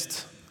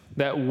convinced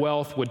that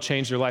wealth would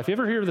change their life. You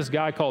ever hear of this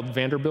guy called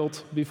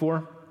Vanderbilt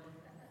before?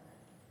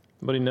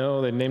 Anybody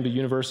know? They named a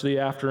university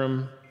after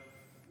him.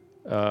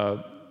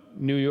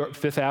 New York,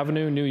 Fifth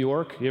Avenue, New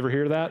York. You ever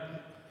hear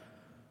that?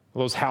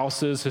 Those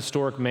houses,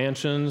 historic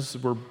mansions,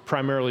 were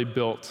primarily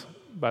built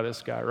by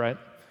this guy, right?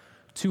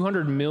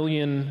 $200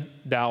 million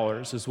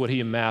is what he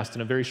amassed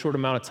in a very short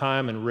amount of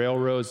time in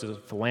railroads as a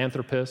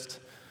philanthropist.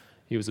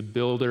 He was a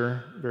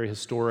builder, very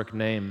historic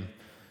name.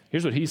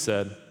 Here's what he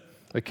said: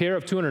 "The care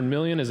of 200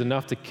 million is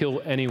enough to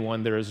kill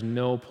anyone. There is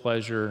no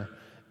pleasure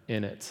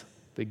in it.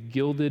 The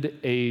Gilded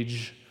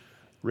Age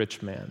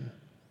rich man."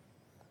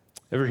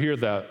 Ever hear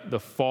the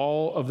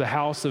fall of the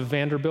house of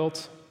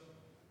Vanderbilt?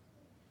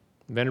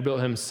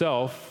 Vanderbilt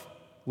himself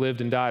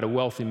lived and died a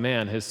wealthy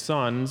man. His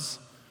sons,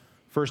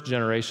 first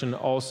generation,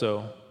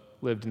 also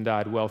lived and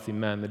died wealthy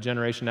men. The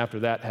generation after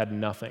that had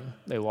nothing.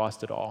 They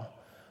lost it all.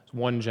 It was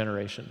one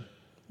generation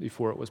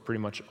before it was pretty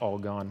much all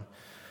gone.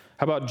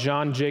 How about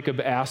John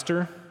Jacob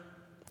Astor?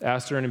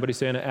 Astor, anybody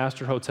stay in an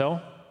Astor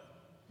hotel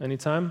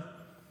anytime?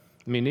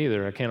 Me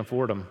neither. I can't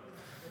afford them.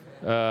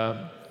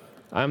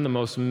 I'm the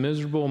most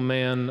miserable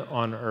man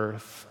on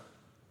earth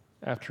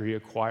after he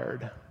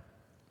acquired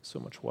so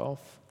much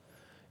wealth.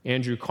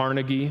 Andrew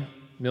Carnegie,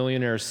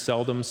 millionaires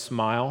seldom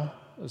smile,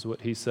 is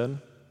what he said.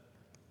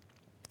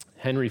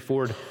 Henry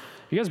Ford.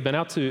 You guys been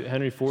out to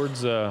Henry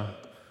Ford's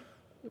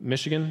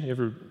Michigan? You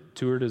ever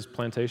toured his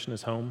plantation,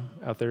 his home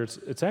out there?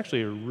 It's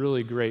actually a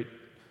really great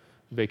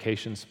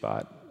vacation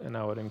spot, and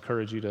I would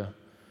encourage you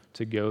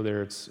to go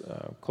there. It's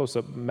close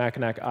up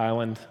Mackinac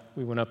Island.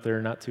 We went up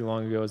there not too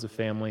long ago as a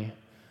family.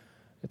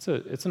 It's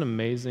an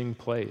amazing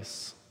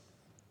place.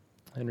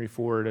 Henry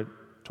Ford,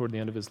 toward the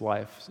end of his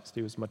life,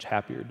 he was much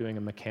happier doing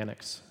a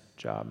mechanic's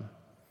job.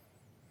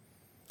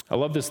 I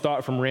love this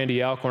thought from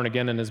Randy Alcorn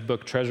again in his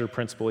book, Treasure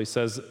Principle. He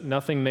says,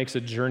 "Nothing makes a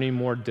journey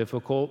more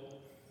difficult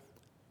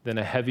than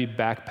a heavy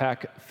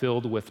backpack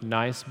filled with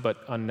nice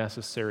but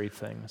unnecessary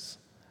things."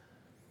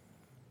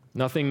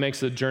 Nothing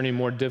makes a journey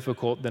more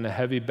difficult than a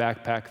heavy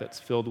backpack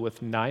that's filled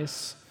with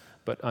nice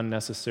but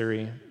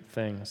unnecessary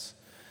things.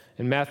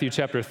 In Matthew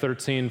chapter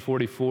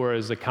 13:44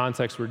 is a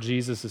context where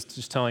Jesus is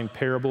just telling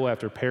parable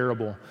after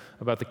parable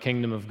about the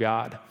kingdom of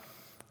God.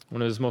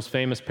 One of his most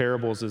famous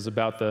parables is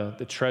about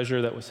the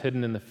treasure that was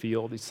hidden in the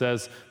field. He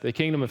says, "The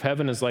kingdom of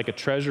heaven is like a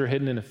treasure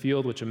hidden in a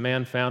field which a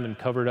man found and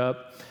covered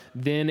up.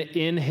 Then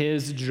in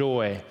his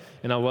joy,"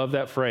 and I love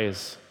that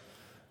phrase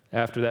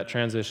after that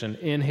transition,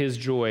 "in his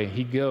joy,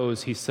 he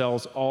goes, he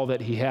sells all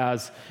that he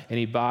has, and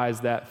he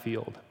buys that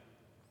field."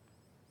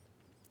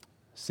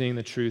 Seeing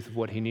the truth of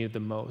what he needed the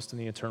most in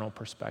the eternal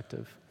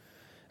perspective.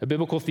 A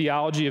biblical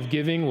theology of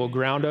giving will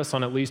ground us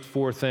on at least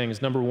four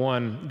things. Number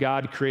one,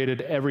 God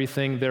created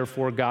everything,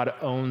 therefore God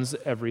owns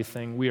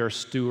everything. We are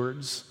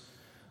stewards.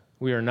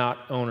 We are not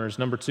owners.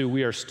 Number two,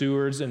 we are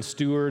stewards, and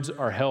stewards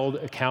are held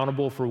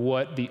accountable for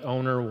what the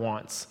owner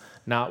wants,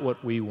 not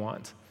what we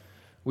want.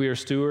 We are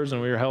stewards,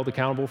 and we are held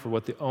accountable for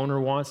what the owner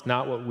wants,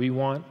 not what we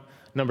want.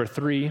 Number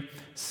three,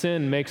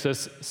 sin makes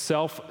us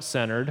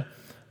self-centered.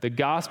 The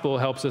gospel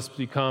helps us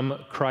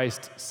become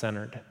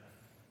Christ-centered.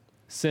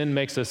 Sin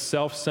makes us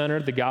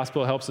self-centered. The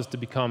gospel helps us to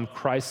become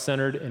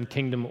Christ-centered and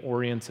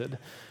kingdom-oriented.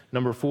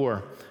 Number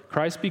four,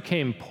 Christ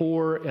became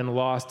poor and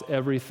lost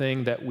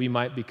everything that we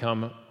might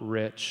become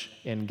rich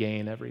and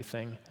gain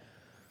everything.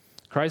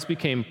 Christ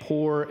became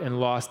poor and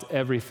lost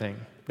everything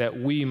that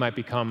we might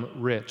become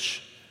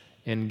rich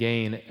and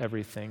gain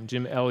everything.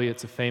 Jim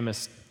Elliot's a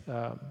famous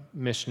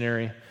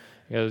missionary.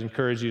 I would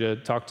encourage you to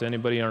talk to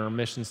anybody on our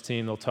missions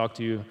team. They'll talk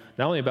to you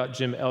not only about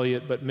Jim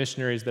Elliot, but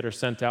missionaries that are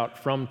sent out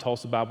from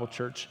Tulsa Bible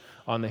Church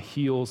on the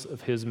heels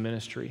of his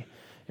ministry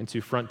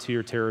into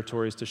frontier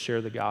territories to share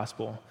the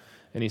gospel.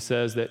 And he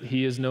says that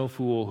he is no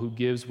fool who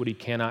gives what he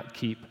cannot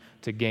keep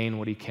to gain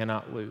what he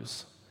cannot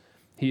lose.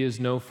 He is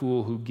no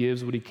fool who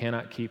gives what he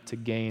cannot keep to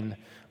gain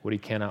what he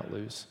cannot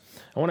lose.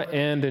 I want to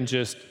end and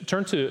just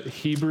turn to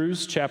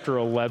Hebrews chapter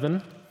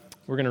 11.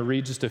 We're going to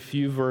read just a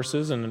few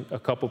verses and a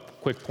couple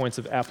quick points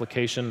of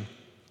application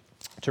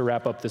to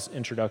wrap up this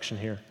introduction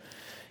here.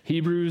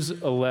 Hebrews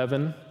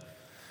 11.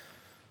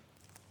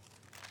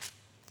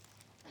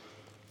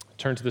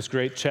 Turn to this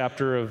great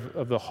chapter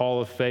of the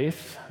Hall of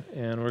Faith,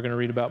 and we're going to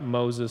read about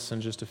Moses in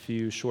just a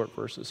few short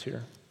verses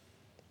here.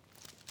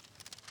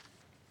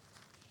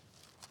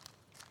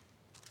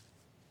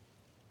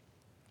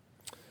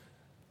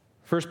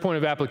 First point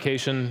of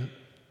application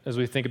as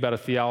we think about a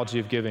theology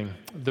of giving.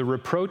 The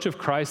reproach of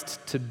Christ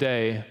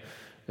today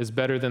is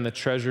better than the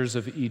treasures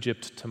of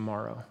Egypt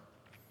tomorrow.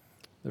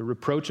 The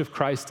reproach of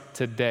Christ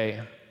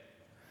today,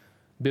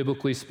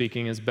 biblically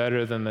speaking, is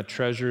better than the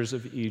treasures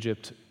of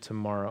Egypt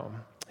tomorrow.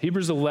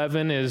 Hebrews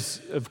 11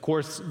 is, of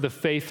course, the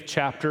faith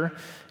chapter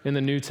in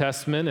the New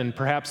Testament, and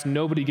perhaps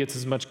nobody gets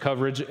as much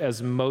coverage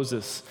as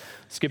Moses.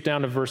 Skip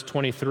down to verse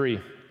 23.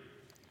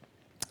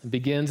 It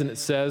begins and it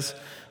says,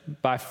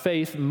 by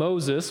faith,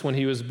 Moses, when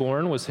he was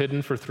born, was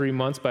hidden for 3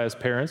 months by his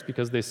parents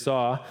because they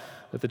saw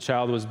that the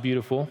child was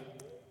beautiful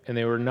and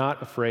they were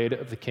not afraid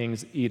of the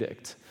king's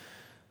edict.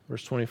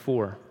 Verse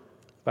 24,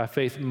 by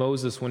faith,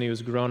 Moses, when he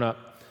was grown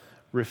up,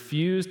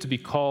 refused to be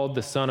called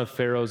the son of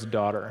Pharaoh's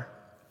daughter,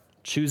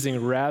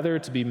 choosing rather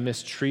to be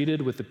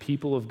mistreated with the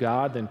people of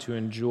God than to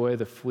enjoy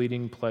the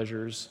fleeting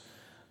pleasures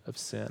of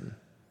sin.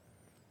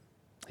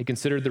 He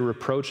considered the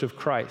reproach of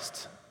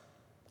Christ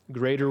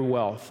greater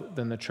wealth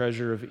than the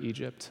treasure of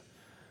Egypt,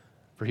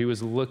 for he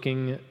was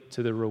looking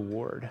to the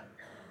reward.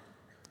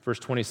 Verse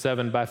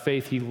 27, by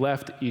faith he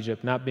left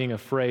Egypt, not being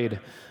afraid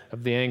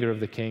of the anger of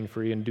the king,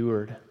 for he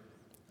endured,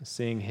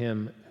 seeing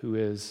him who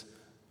is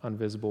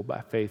invisible.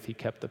 By faith he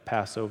kept the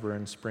Passover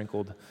and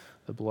sprinkled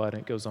the blood,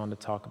 and it goes on to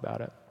talk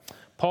about it.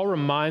 Paul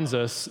reminds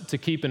us to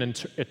keep an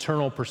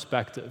eternal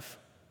perspective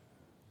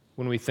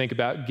when we think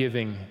about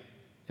giving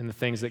and the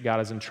things that God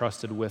has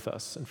entrusted with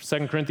us. In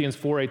 2 Corinthians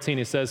 4:18,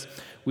 he says,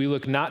 we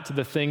look not to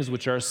the things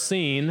which are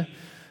seen,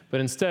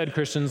 but instead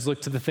Christians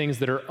look to the things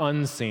that are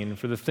unseen.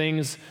 For the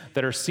things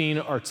that are seen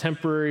are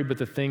temporary, but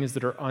the things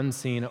that are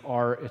unseen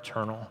are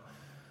eternal.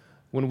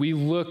 When we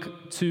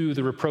look to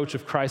the reproach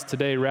of Christ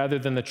today rather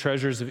than the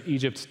treasures of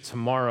Egypt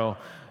tomorrow,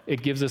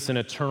 it gives us an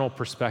eternal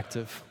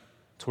perspective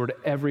toward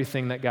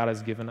everything that God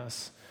has given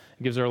us.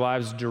 It gives our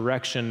lives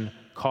direction,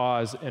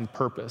 cause, and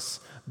purpose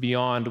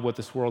beyond what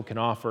this world can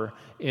offer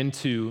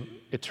into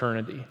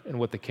eternity and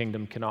what the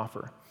kingdom can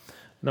offer.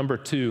 Number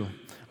 2,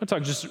 I'll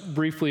talk just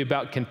briefly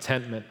about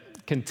contentment.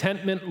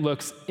 Contentment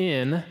looks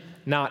in,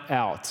 not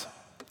out.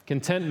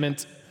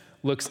 Contentment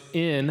looks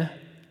in,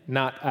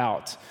 not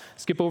out.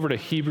 Skip over to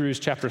Hebrews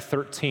chapter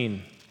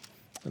 13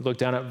 and look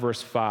down at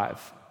verse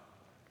 5.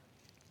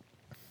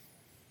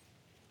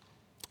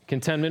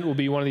 Contentment will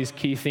be one of these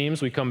key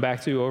themes we come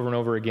back to over and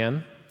over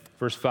again.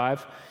 Verse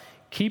 5,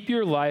 keep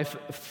your life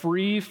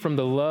free from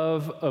the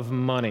love of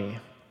money.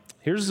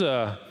 Here's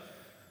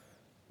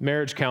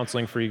marriage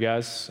counseling for you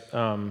guys.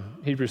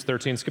 Hebrews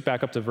 13, skip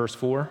back up to verse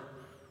 4.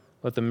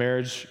 Let the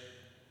marriage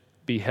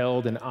be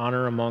held in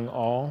honor among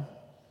all.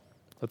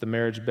 Let the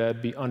marriage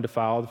bed be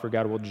undefiled, for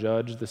God will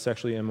judge the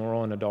sexually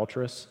immoral and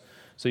adulterous.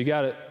 So you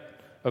got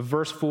a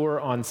verse 4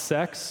 on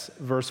sex,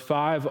 verse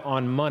 5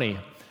 on money.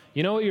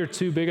 You know what your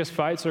 2 biggest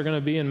fights are going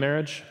to be in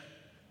marriage?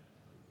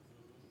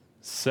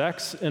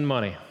 Sex and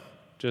money.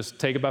 Just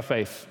take it by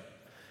faith.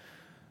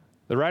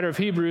 The writer of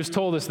Hebrews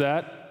told us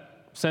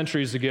that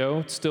centuries ago.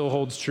 It still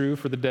holds true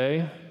for the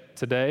day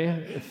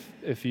today.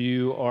 If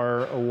you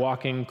are a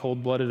walking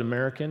cold-blooded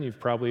American, you've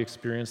probably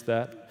experienced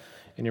that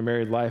in your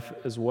married life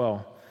as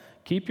well.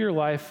 Keep your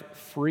life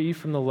free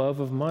from the love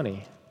of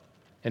money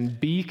and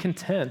be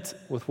content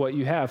with what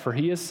you have. For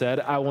he has said,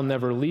 I will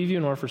never leave you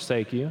nor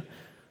forsake you.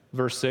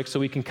 Verse 6, so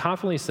we can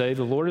confidently say,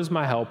 the Lord is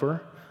my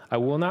helper. I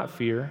will not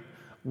fear.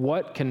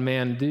 What can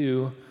man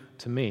do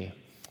to me?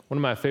 One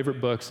of my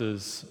favorite books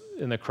is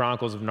in the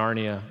Chronicles of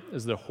Narnia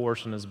is The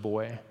Horse and His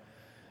Boy.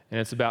 And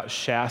it's about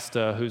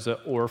Shasta, who's an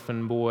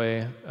orphan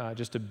boy,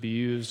 just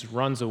abused,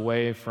 runs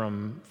away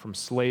from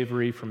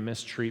slavery, from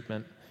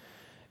mistreatment.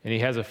 And he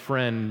has a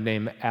friend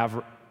named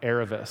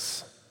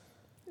Aravis.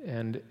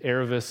 And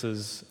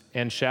Aravis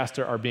and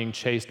Shasta are being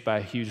chased by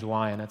a huge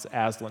lion. It's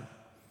Aslan.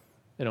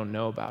 They don't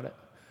know about it.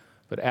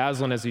 But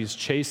Aslan, as he's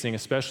chasing,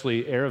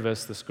 especially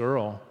Aravis, this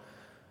girl,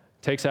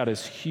 takes out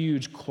his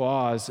huge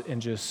claws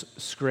and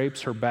just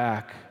scrapes her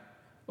back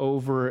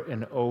over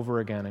and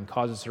over again and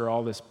causes her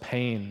all this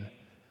pain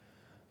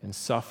and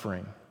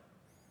suffering.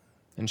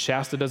 And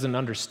Shasta doesn't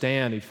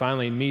understand. He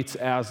finally meets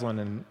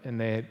Aslan, and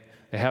they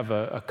have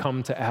a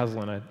come to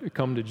Aslan, a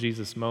come to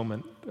Jesus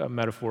moment,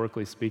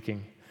 metaphorically speaking.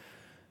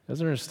 He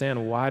doesn't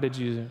understand, why did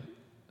you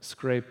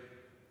scrape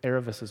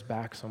Aravis's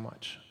back so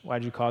much? Why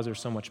did you cause her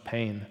so much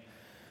pain?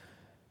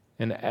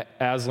 And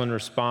Aslan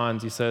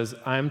responds, he says,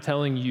 I'm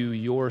telling you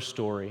your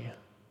story,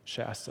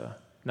 Shasta,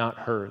 not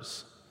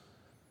hers.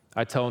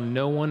 I tell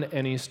no one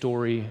any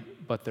story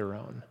but their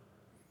own.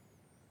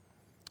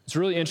 It's a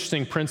really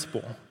interesting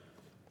principle.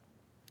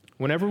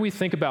 Whenever we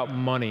think about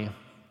money,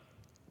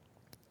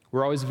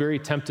 we're always very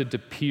tempted to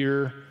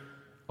peer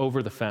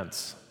over the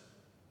fence.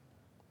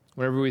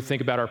 Whenever we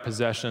think about our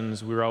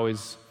possessions, we're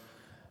always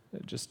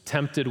just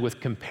tempted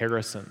with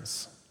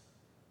comparisons.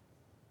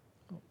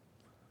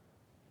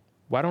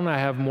 Why don't I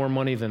have more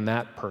money than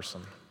that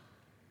person?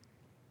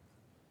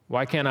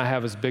 Why can't I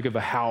have as big of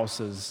a house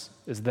as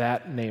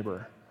that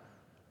neighbor?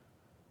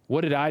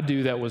 What did I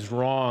do that was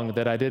wrong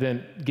that I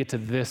didn't get to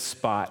this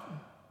spot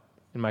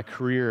in my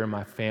career and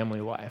my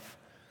family life?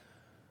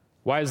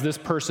 Why is this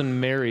person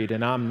married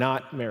and I'm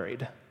not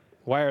married?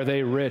 Why are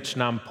they rich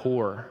and I'm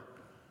poor?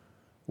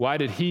 Why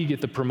did he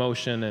get the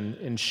promotion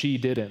and she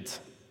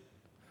didn't?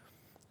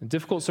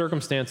 Difficult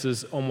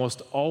circumstances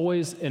almost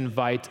always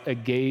invite a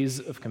gaze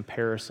of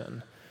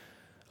comparison,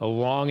 a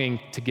longing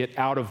to get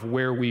out of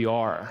where we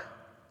are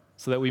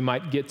so that we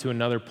might get to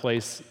another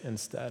place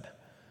instead.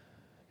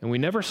 And we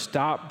never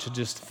stop to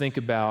just think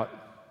about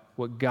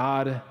what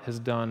God has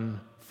done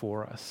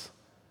for us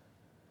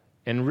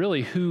and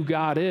really who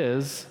God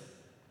is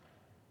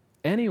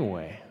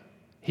anyway.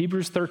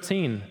 Hebrews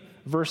 13,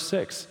 verse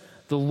 6.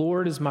 The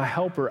Lord is my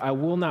helper. I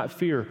will not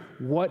fear.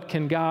 What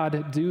can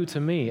God do to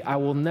me? I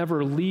will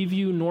never leave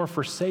you nor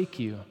forsake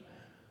you.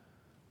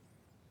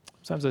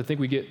 Sometimes I think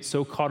we get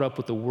so caught up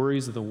with the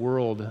worries of the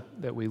world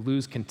that we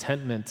lose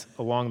contentment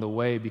along the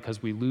way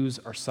because we lose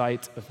our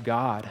sight of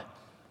God.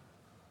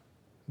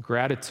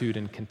 Gratitude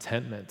and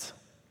contentment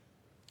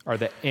are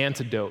the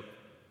antidote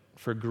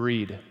for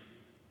greed,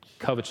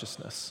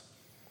 covetousness.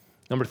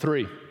 Number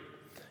 3,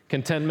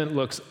 contentment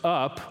looks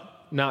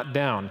up, not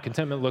down.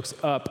 Contentment looks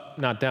up,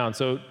 not down.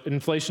 So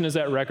inflation is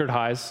at record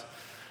highs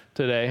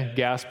today.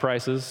 Gas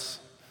prices,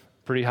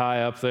 pretty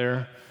high up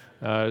there.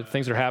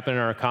 Things are happening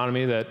in our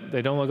economy that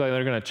they don't look like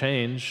they're going to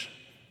change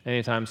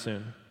anytime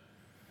soon.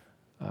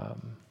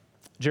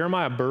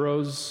 Jeremiah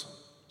Burroughs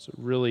is a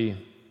really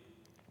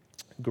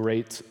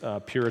great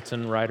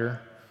Puritan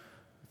writer.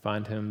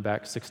 Find him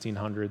back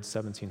 1600s,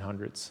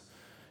 1700s.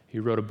 He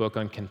wrote a book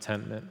on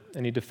contentment,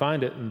 and he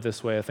defined it in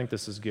this way. I think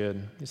this is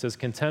good. He says,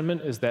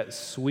 contentment is that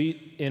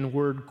sweet,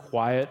 inward,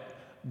 quiet,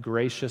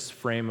 gracious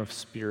frame of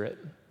spirit,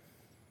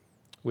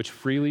 which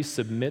freely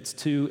submits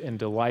to and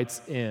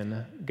delights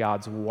in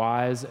God's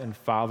wise and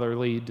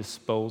fatherly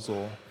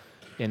disposal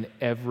in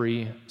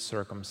every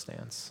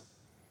circumstance.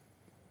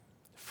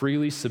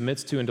 Freely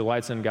submits to and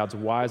delights in God's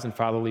wise and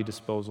fatherly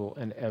disposal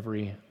in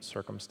every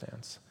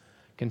circumstance.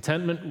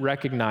 Contentment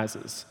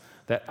recognizes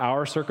that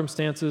our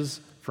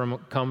circumstances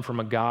come from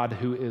a God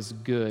who is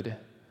good.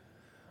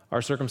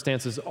 Our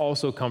circumstances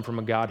also come from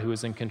a God who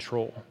is in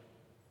control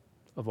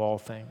of all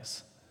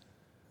things.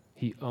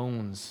 He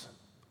owns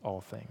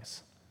all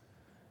things.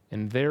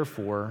 And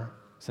therefore,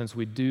 since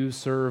we do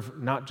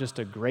serve not just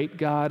a great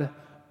God,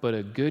 but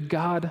a good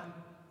God,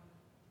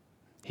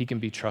 he can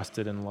be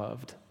trusted and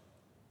loved,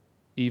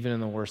 even in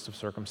the worst of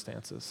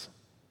circumstances,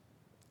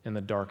 in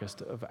the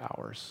darkest of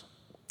hours.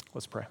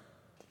 Let's pray.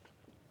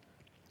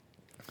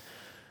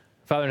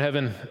 Father in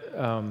heaven,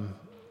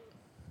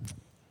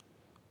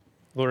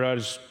 Lord, I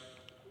just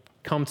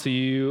come to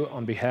you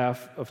on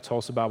behalf of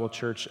Tulsa Bible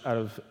Church out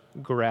of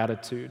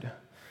gratitude.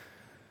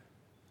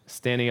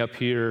 Standing up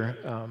here,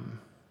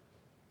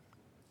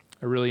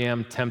 I really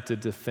am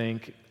tempted to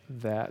think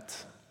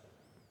that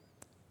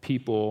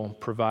people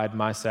provide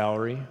my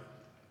salary,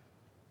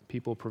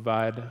 people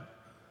provide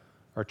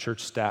our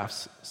church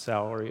staff's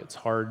salary. It's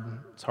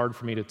hard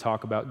for me to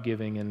talk about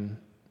giving in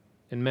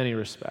many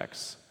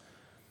respects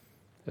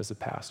as a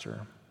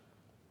pastor.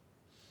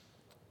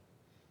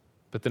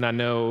 But then I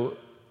know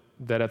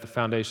that at the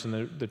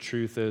foundation, the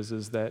truth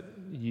is that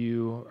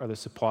you are the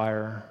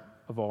supplier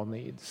of all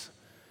needs.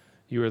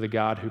 You are the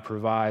God who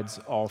provides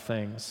all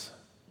things,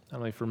 not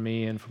only for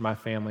me and for my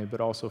family, but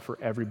also for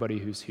everybody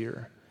who's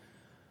here.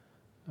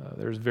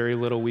 There's very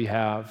little we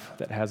have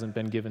that hasn't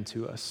been given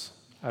to us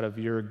out of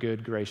your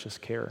good, gracious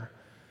care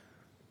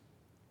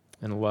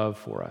and love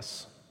for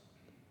us.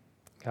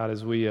 God,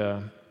 as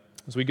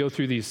we go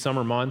through these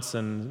summer months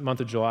and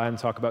month of July and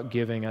talk about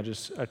giving,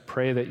 I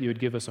pray that you would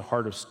give us a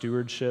heart of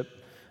stewardship,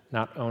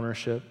 not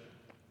ownership.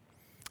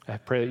 I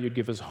pray that you'd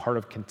give us a heart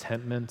of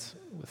contentment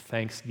with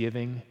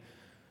thanksgiving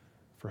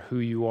for who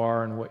you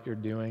are and what you're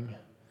doing.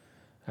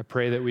 I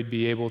pray that we'd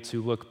be able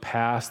to look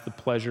past the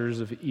pleasures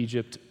of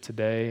Egypt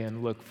today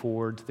and look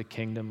forward to the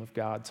kingdom of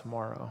God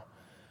tomorrow.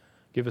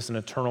 Give us an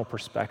eternal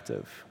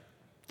perspective,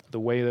 the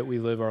way that we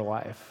live our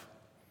life,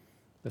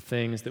 the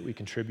things that we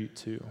contribute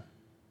to.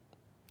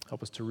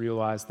 Help us to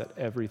realize that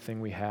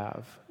everything we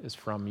have is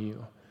from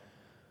you,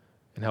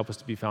 and help us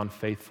to be found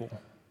faithful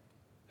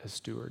as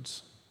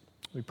stewards.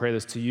 We pray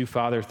this to you,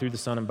 Father, through the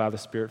Son and by the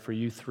Spirit, for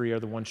you three are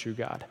the one true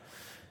God,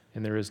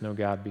 and there is no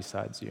God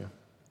besides you.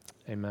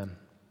 Amen.